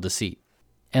institutional deceit.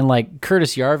 And like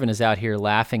Curtis Yarvin is out here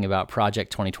laughing about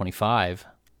Project 2025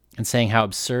 and saying how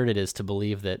absurd it is to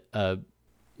believe that a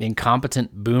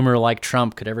incompetent boomer like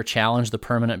Trump could ever challenge the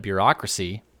permanent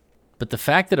bureaucracy. But the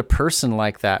fact that a person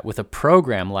like that with a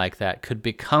program like that could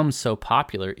become so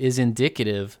popular is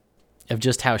indicative of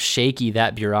just how shaky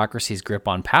that bureaucracy's grip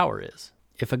on power is.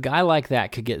 If a guy like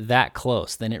that could get that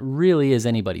close, then it really is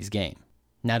anybody's game.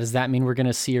 Now, does that mean we're going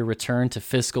to see a return to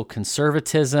fiscal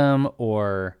conservatism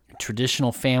or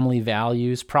traditional family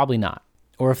values? Probably not.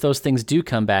 Or if those things do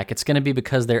come back, it's going to be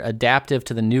because they're adaptive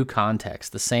to the new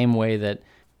context, the same way that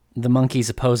the monkey's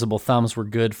opposable thumbs were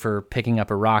good for picking up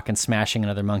a rock and smashing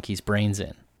another monkey's brains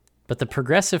in. But the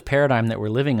progressive paradigm that we're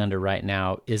living under right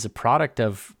now is a product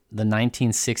of the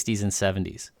 1960s and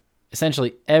 70s.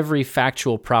 Essentially, every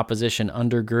factual proposition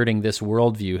undergirding this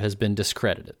worldview has been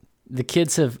discredited. The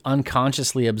kids have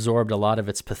unconsciously absorbed a lot of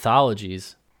its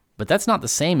pathologies, but that's not the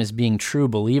same as being true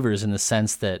believers in the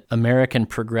sense that American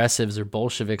progressives or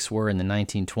Bolsheviks were in the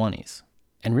 1920s.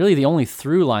 And really the only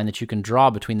through line that you can draw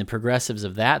between the progressives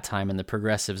of that time and the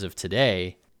progressives of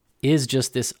today is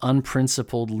just this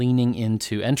unprincipled leaning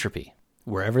into entropy.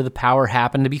 Wherever the power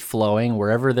happened to be flowing,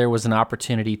 wherever there was an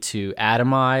opportunity to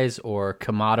atomize or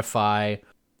commodify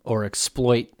or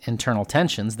exploit internal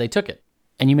tensions, they took it.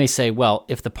 And you may say, well,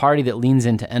 if the party that leans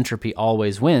into entropy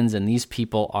always wins and these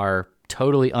people are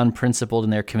totally unprincipled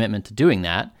in their commitment to doing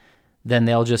that, then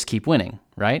they'll just keep winning,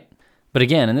 right? But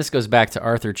again, and this goes back to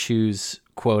Arthur Chu's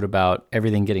quote about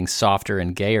everything getting softer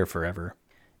and gayer forever,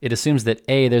 it assumes that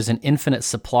A, there's an infinite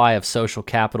supply of social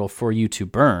capital for you to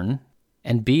burn,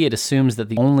 and B, it assumes that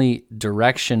the only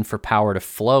direction for power to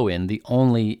flow in, the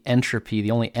only entropy,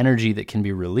 the only energy that can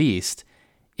be released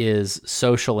is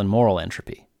social and moral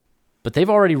entropy. But they've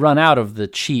already run out of the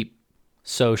cheap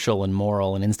social and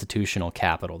moral and institutional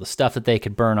capital, the stuff that they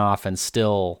could burn off and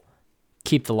still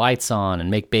keep the lights on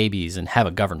and make babies and have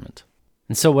a government.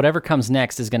 And so whatever comes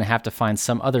next is going to have to find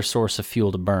some other source of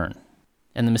fuel to burn.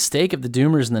 And the mistake of the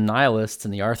doomers and the nihilists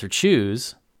and the Arthur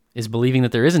Chus is believing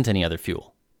that there isn't any other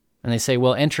fuel. And they say,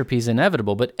 well, entropy is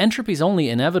inevitable, but entropy is only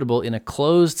inevitable in a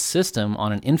closed system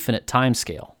on an infinite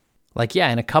timescale. Like, yeah,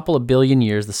 in a couple of billion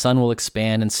years, the sun will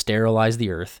expand and sterilize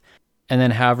the earth. And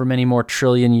then however many more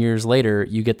trillion years later,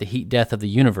 you get the heat death of the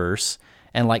universe.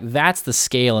 And like, that's the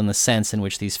scale and the sense in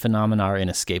which these phenomena are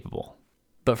inescapable.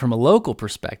 But from a local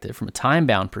perspective, from a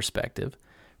time-bound perspective,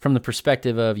 from the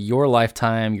perspective of your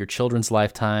lifetime, your children's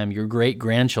lifetime, your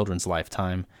great-grandchildren's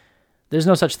lifetime, there's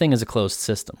no such thing as a closed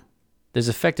system. There's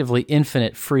effectively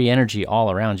infinite free energy all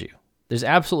around you. There's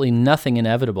absolutely nothing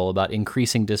inevitable about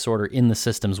increasing disorder in the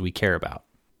systems we care about.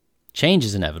 Change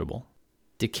is inevitable.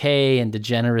 Decay and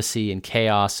degeneracy and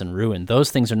chaos and ruin, those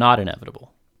things are not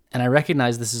inevitable. And I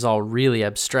recognize this is all really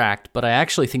abstract, but I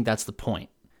actually think that's the point.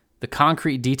 The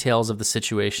concrete details of the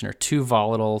situation are too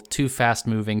volatile, too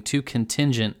fast-moving, too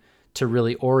contingent to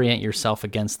really orient yourself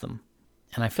against them.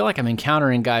 And I feel like I'm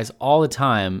encountering guys all the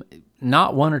time,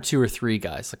 not one or two or three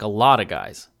guys, like a lot of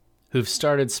guys, who've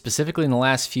started specifically in the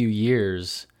last few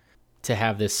years to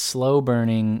have this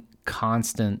slow-burning,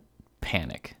 constant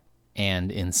panic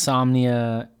and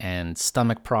insomnia and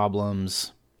stomach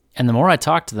problems. And the more I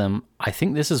talk to them, I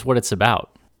think this is what it's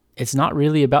about. It's not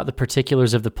really about the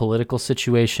particulars of the political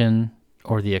situation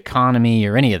or the economy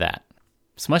or any of that.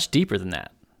 It's much deeper than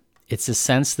that. It's a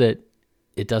sense that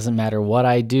it doesn't matter what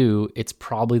I do, it's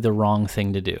probably the wrong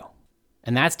thing to do.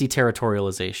 And that's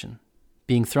deterritorialization.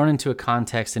 Being thrown into a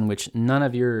context in which none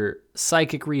of your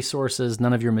psychic resources,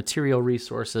 none of your material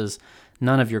resources,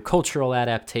 none of your cultural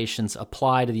adaptations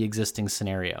apply to the existing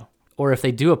scenario. Or if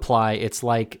they do apply, it's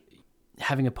like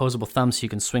having opposable thumbs so you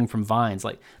can swing from vines.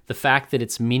 Like, the fact that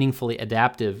it's meaningfully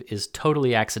adaptive is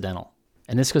totally accidental.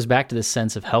 And this goes back to this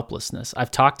sense of helplessness. I've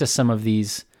talked to some of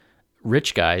these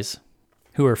rich guys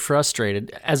who are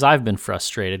frustrated, as I've been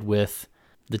frustrated, with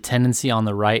the tendency on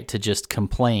the right to just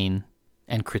complain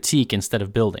and critique instead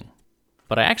of building.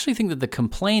 But I actually think that the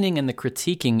complaining and the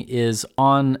critiquing is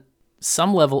on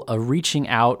some level a reaching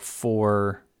out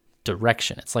for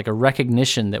direction. It's like a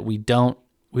recognition that we don't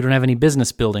have any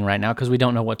business building right now because we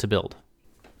don't know what to build.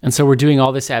 And so we're doing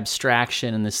all this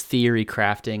abstraction and this theory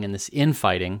crafting and this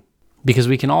infighting because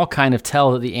we can all kind of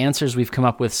tell that the answers we've come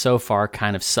up with so far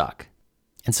kind of suck.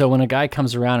 And so when a guy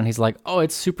comes around and he's like, oh,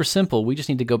 it's super simple, we just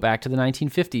need to go back to the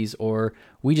 1950s, or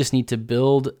we just need to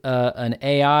build an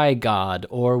AI god,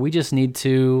 or we just need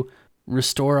to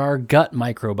restore our gut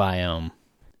microbiome.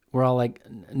 We're all like,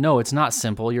 no, it's not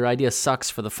simple. Your idea sucks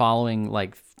for the following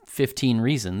 15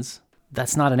 reasons.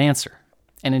 That's not an answer.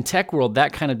 And in tech world,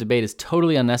 that kind of debate is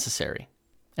totally unnecessary.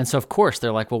 And so of course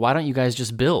they're like, well, why don't you guys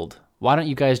just build? Why don't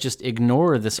you guys just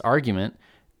ignore this argument?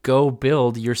 Go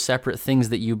build your separate things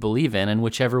that you believe in, and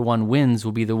whichever one wins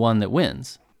will be the one that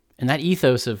wins. And that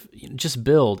ethos of just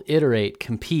build, iterate,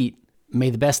 compete, may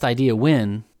the best idea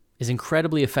win is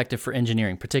incredibly effective for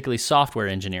engineering, particularly software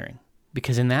engineering.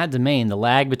 Because in that domain, the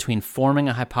lag between forming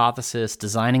a hypothesis,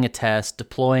 designing a test,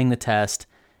 deploying the test,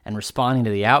 and responding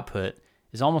to the output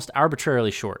is almost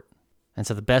arbitrarily short. And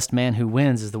so the best man who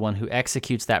wins is the one who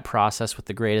executes that process with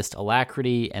the greatest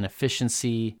alacrity and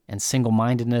efficiency and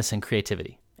single-mindedness and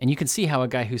creativity. And you can see how a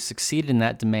guy who succeeded in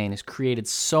that domain has created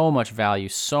so much value,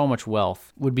 so much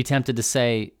wealth, would be tempted to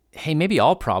say, hey, maybe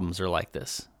all problems are like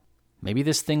this. Maybe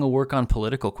this thing will work on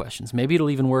political questions. Maybe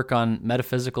it'll even work on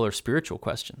metaphysical or spiritual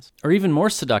questions. Or even more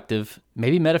seductive,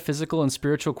 maybe metaphysical and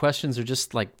spiritual questions are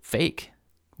just fake.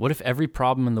 What if every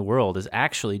problem in the world is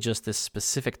actually just this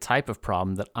specific type of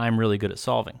problem that I'm really good at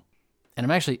solving? And I'm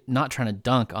actually not trying to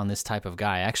dunk on this type of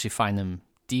guy. I actually find them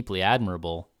deeply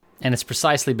admirable. And it's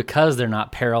precisely because they're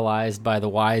not paralyzed by the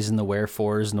whys and the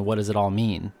wherefores and the what does it all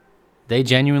mean. They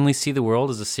genuinely see the world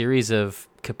as a series of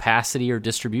capacity or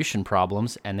distribution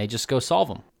problems, and they just go solve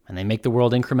them. And they make the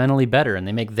world incrementally better, and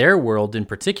they make their world in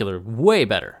particular way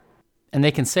better. And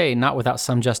they can say, not without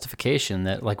some justification,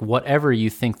 that whatever you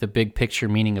think the big picture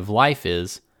meaning of life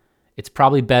is, it's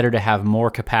probably better to have more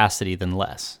capacity than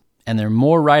less. And they're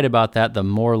more right about that the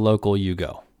more local you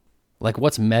go.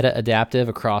 What's meta-adaptive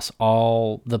across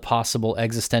all the possible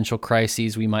existential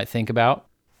crises we might think about?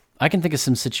 I can think of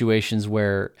some situations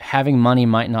where having money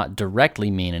might not directly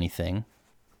mean anything,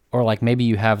 or maybe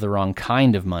you have the wrong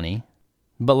kind of money,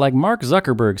 but Mark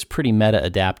Zuckerberg's pretty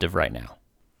meta-adaptive right now.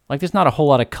 There's not a whole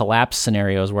lot of collapse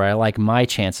scenarios where I like my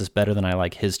chances better than I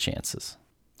like his chances.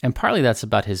 And partly that's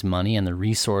about his money and the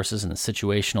resources and the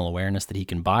situational awareness that he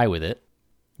can buy with it,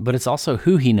 but it's also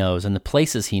who he knows and the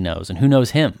places he knows and who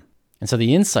knows him. And so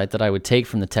the insight that I would take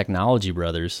from the technology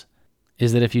brothers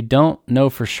is that if you don't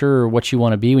know for sure what you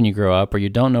want to be when you grow up, or you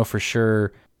don't know for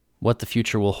sure what the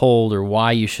future will hold or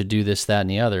why you should do this, that, and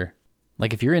the other,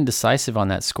 if you're indecisive on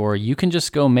that score, you can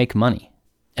just go make money.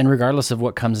 And regardless of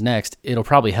what comes next, it'll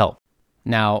probably help.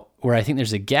 Now, where I think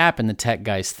there's a gap in the tech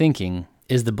guys' thinking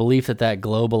is the belief that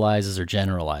globalizes or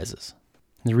generalizes.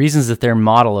 The reasons that their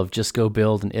model of just go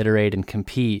build and iterate and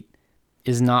compete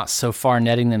is not so far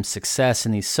netting them success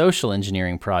in these social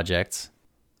engineering projects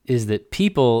is that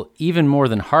people, even more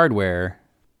than hardware,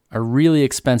 are really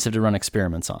expensive to run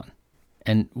experiments on.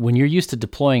 And when you're used to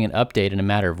deploying an update in a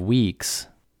matter of weeks,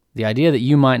 the idea that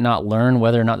you might not learn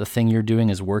whether or not the thing you're doing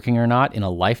is working or not in a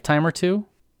lifetime or two,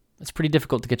 it's pretty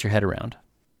difficult to get your head around.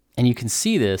 And you can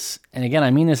see this, and again, I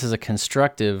mean this as a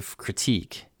constructive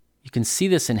critique. You can see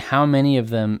this in how many of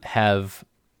them have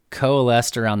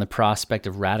coalesced around the prospect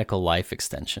of radical life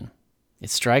extension. It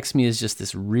strikes me as just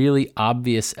this really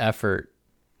obvious effort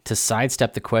to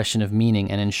sidestep the question of meaning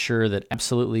and ensure that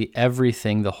absolutely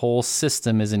everything, the whole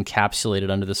system, is encapsulated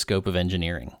under the scope of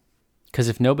engineering. Because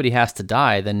if nobody has to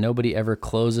die, then nobody ever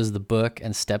closes the book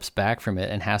and steps back from it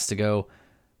and has to go,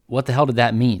 what the hell did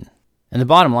that mean? And the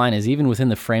bottom line is, even within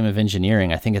the frame of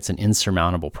engineering, I think it's an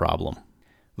insurmountable problem.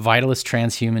 Vitalist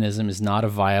transhumanism is not a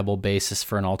viable basis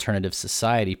for an alternative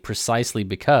society precisely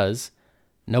because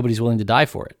nobody's willing to die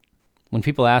for it. When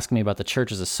people ask me about the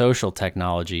church as a social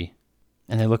technology,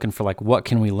 and they're looking for what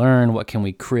can we learn, what can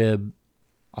we crib,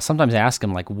 I'll sometimes ask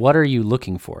them what are you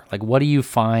looking for? What do you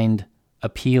find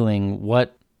appealing?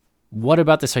 What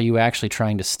about this are you actually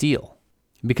trying to steal?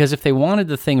 Because if they wanted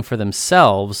the thing for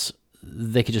themselves,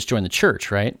 they could just join the church,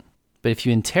 right? But if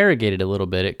you interrogate it a little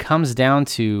bit, it comes down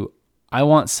to, I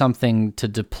want something to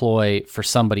deploy for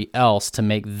somebody else to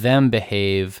make them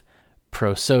behave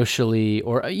pro-socially,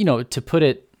 or, to put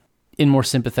it in more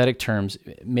sympathetic terms,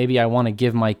 maybe I want to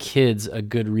give my kids a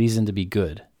good reason to be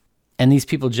good. And these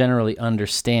people generally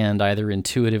understand, either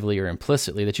intuitively or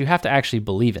implicitly, that you have to actually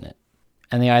believe in it.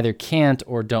 And they either can't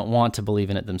or don't want to believe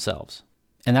in it themselves.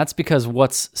 And that's because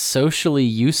what's socially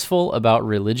useful about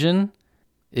religion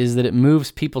is that it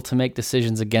moves people to make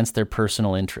decisions against their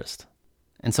personal interest.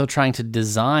 And so trying to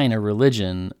design a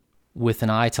religion with an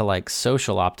eye to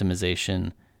social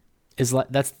optimization is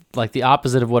that's the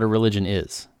opposite of what a religion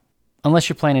is. Unless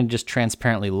you're planning to just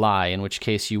transparently lie, in which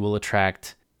case you will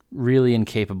attract really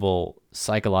incapable,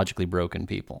 psychologically broken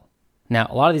people. Now,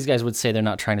 a lot of these guys would say they're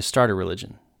not trying to start a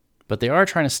religion, but they are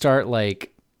trying to start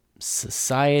like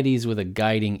societies with a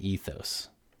guiding ethos.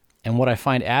 And what I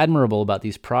find admirable about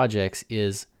these projects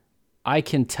is I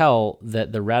can tell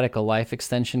that the radical life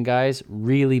extension guys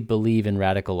really believe in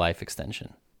radical life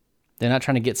extension. They're not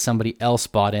trying to get somebody else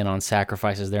bought in on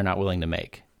sacrifices they're not willing to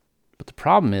make. But the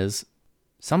problem is,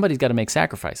 somebody's got to make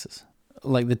sacrifices.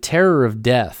 Like the terror of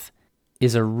death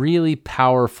is a really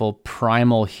powerful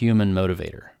primal human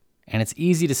motivator. And it's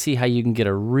easy to see how you can get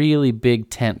a really big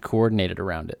tent coordinated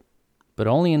around it. But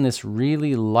only in this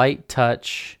really light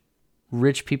touch,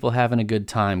 rich people having a good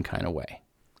time kind of way.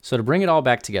 So to bring it all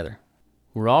back together,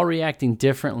 we're all reacting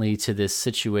differently to this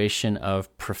situation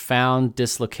of profound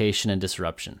dislocation and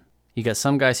disruption. You got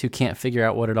some guys who can't figure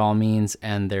out what it all means,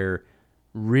 and they're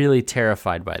really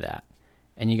terrified by that.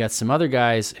 And you got some other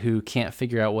guys who can't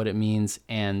figure out what it means,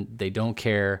 and they don't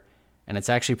care, and it's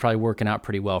actually probably working out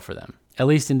pretty well for them, at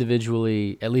least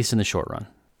individually, at least in the short run.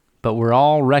 But we're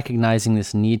all recognizing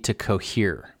this need to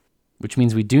cohere, which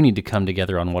means we do need to come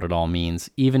together on what it all means,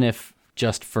 even if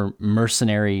just for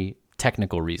mercenary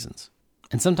technical reasons.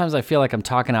 And sometimes I feel like I'm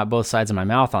talking out both sides of my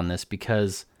mouth on this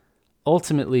because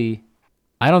ultimately,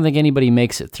 I don't think anybody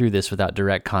makes it through this without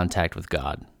direct contact with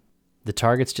God. The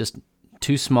target's just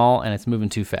too small and it's moving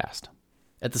too fast.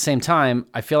 At the same time,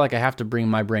 I feel like I have to bring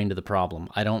my brain to the problem.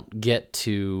 I don't get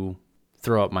to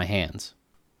throw up my hands.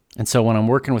 And so when I'm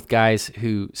working with guys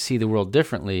who see the world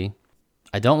differently,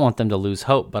 I don't want them to lose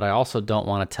hope, but I also don't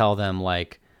want to tell them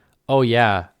like, oh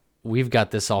yeah, we've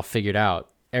got this all figured out.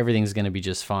 Everything's going to be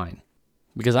just fine.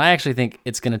 Because I actually think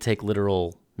it's going to take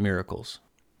literal miracles.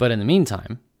 But in the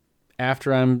meantime,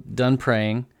 after I'm done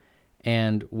praying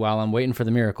and while I'm waiting for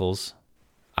the miracles,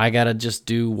 I got to just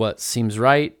do what seems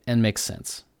right and makes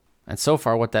sense. And so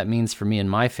far what that means for me and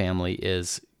my family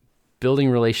is building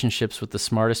relationships with the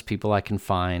smartest people I can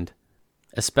find,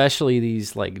 especially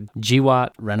these like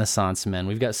GWAT Renaissance men.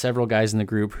 We've got several guys in the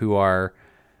group who are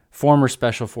former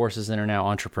special forces and are now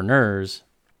entrepreneurs.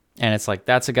 And it's like,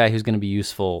 that's a guy who's going to be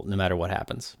useful no matter what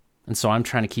happens. And so I'm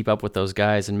trying to keep up with those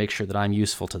guys and make sure that I'm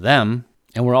useful to them.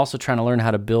 And we're also trying to learn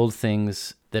how to build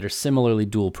things that are similarly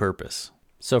dual purpose.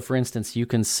 So for instance, you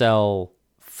can sell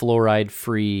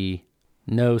fluoride-free,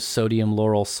 no sodium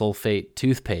lauryl sulfate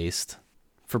toothpaste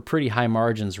for pretty high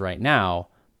margins right now.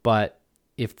 But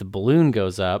if the balloon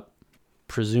goes up,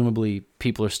 presumably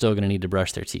people are still going to need to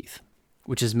brush their teeth,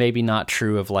 which is maybe not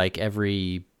true of like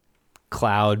every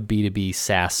cloud B2B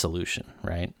SaaS solution,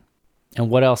 right? And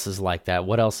what else is like that?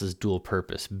 What else is dual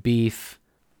purpose? Beef,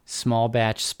 small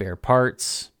batch spare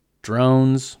parts,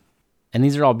 drones. And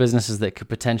these are all businesses that could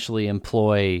potentially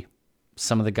employ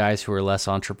some of the guys who are less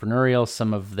entrepreneurial,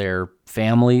 some of their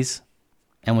families.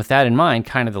 And with that in mind,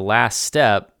 kind of the last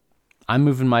step, I'm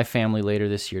moving my family later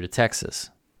this year to Texas,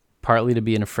 partly to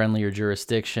be in a friendlier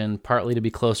jurisdiction, partly to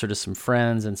be closer to some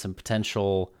friends and some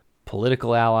potential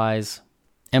political allies,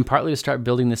 and partly to start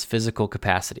building this physical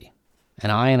capacity.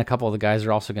 And I and a couple of the guys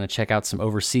are also going to check out some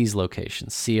overseas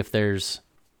locations, see if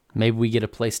maybe we get a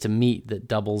place to meet that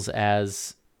doubles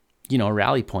as, a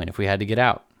rally point if we had to get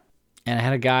out. And I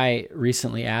had a guy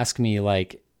recently ask me,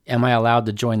 like, am I allowed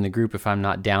to join the group if I'm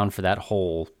not down for that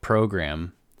whole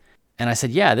program? And I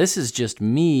said, yeah, this is just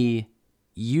me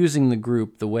using the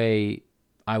group the way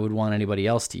I would want anybody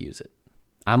else to use it.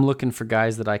 I'm looking for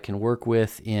guys that I can work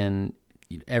with in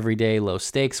everyday low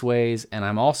stakes ways. And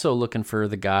I'm also looking for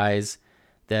the guys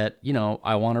that,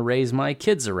 I want to raise my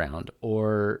kids around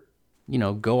or,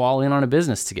 go all in on a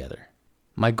business together.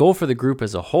 My goal for the group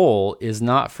as a whole is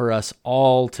not for us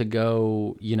all to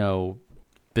go,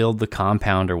 build the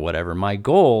compound or whatever. My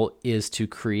goal is to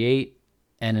create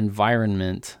an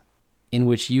environment in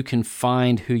which you can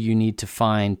find who you need to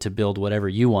find to build whatever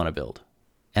you want to build.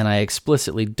 And I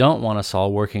explicitly don't want us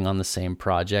all working on the same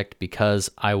project because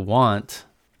I want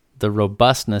the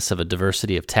robustness of a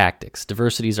diversity of tactics.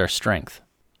 Diversity is our strength.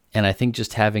 And I think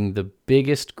just having the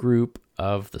biggest group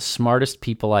of the smartest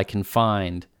people I can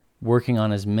find working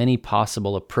on as many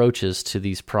possible approaches to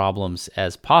these problems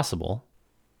as possible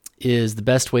is the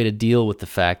best way to deal with the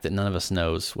fact that none of us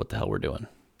knows what the hell we're doing.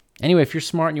 Anyway, if you're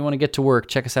smart and you want to get to work,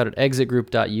 check us out at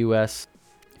exitgroup.us.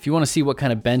 If you want to see what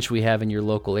kind of bench we have in your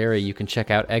local area, you can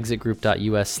check out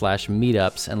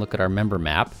exitgroup.us/meetups and look at our member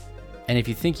map. And if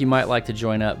you think you might like to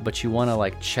join up, but you want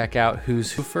to check out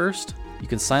who's who first, you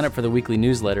can sign up for the weekly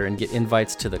newsletter and get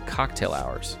invites to the cocktail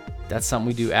hours. That's something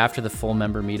we do after the full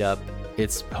member meetup.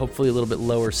 It's hopefully a little bit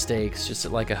lower stakes, just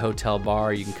at like a hotel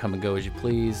bar. You can come and go as you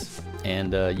please,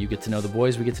 and you get to know the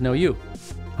boys, we get to know you.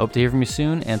 Hope to hear from you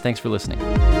soon, and thanks for listening.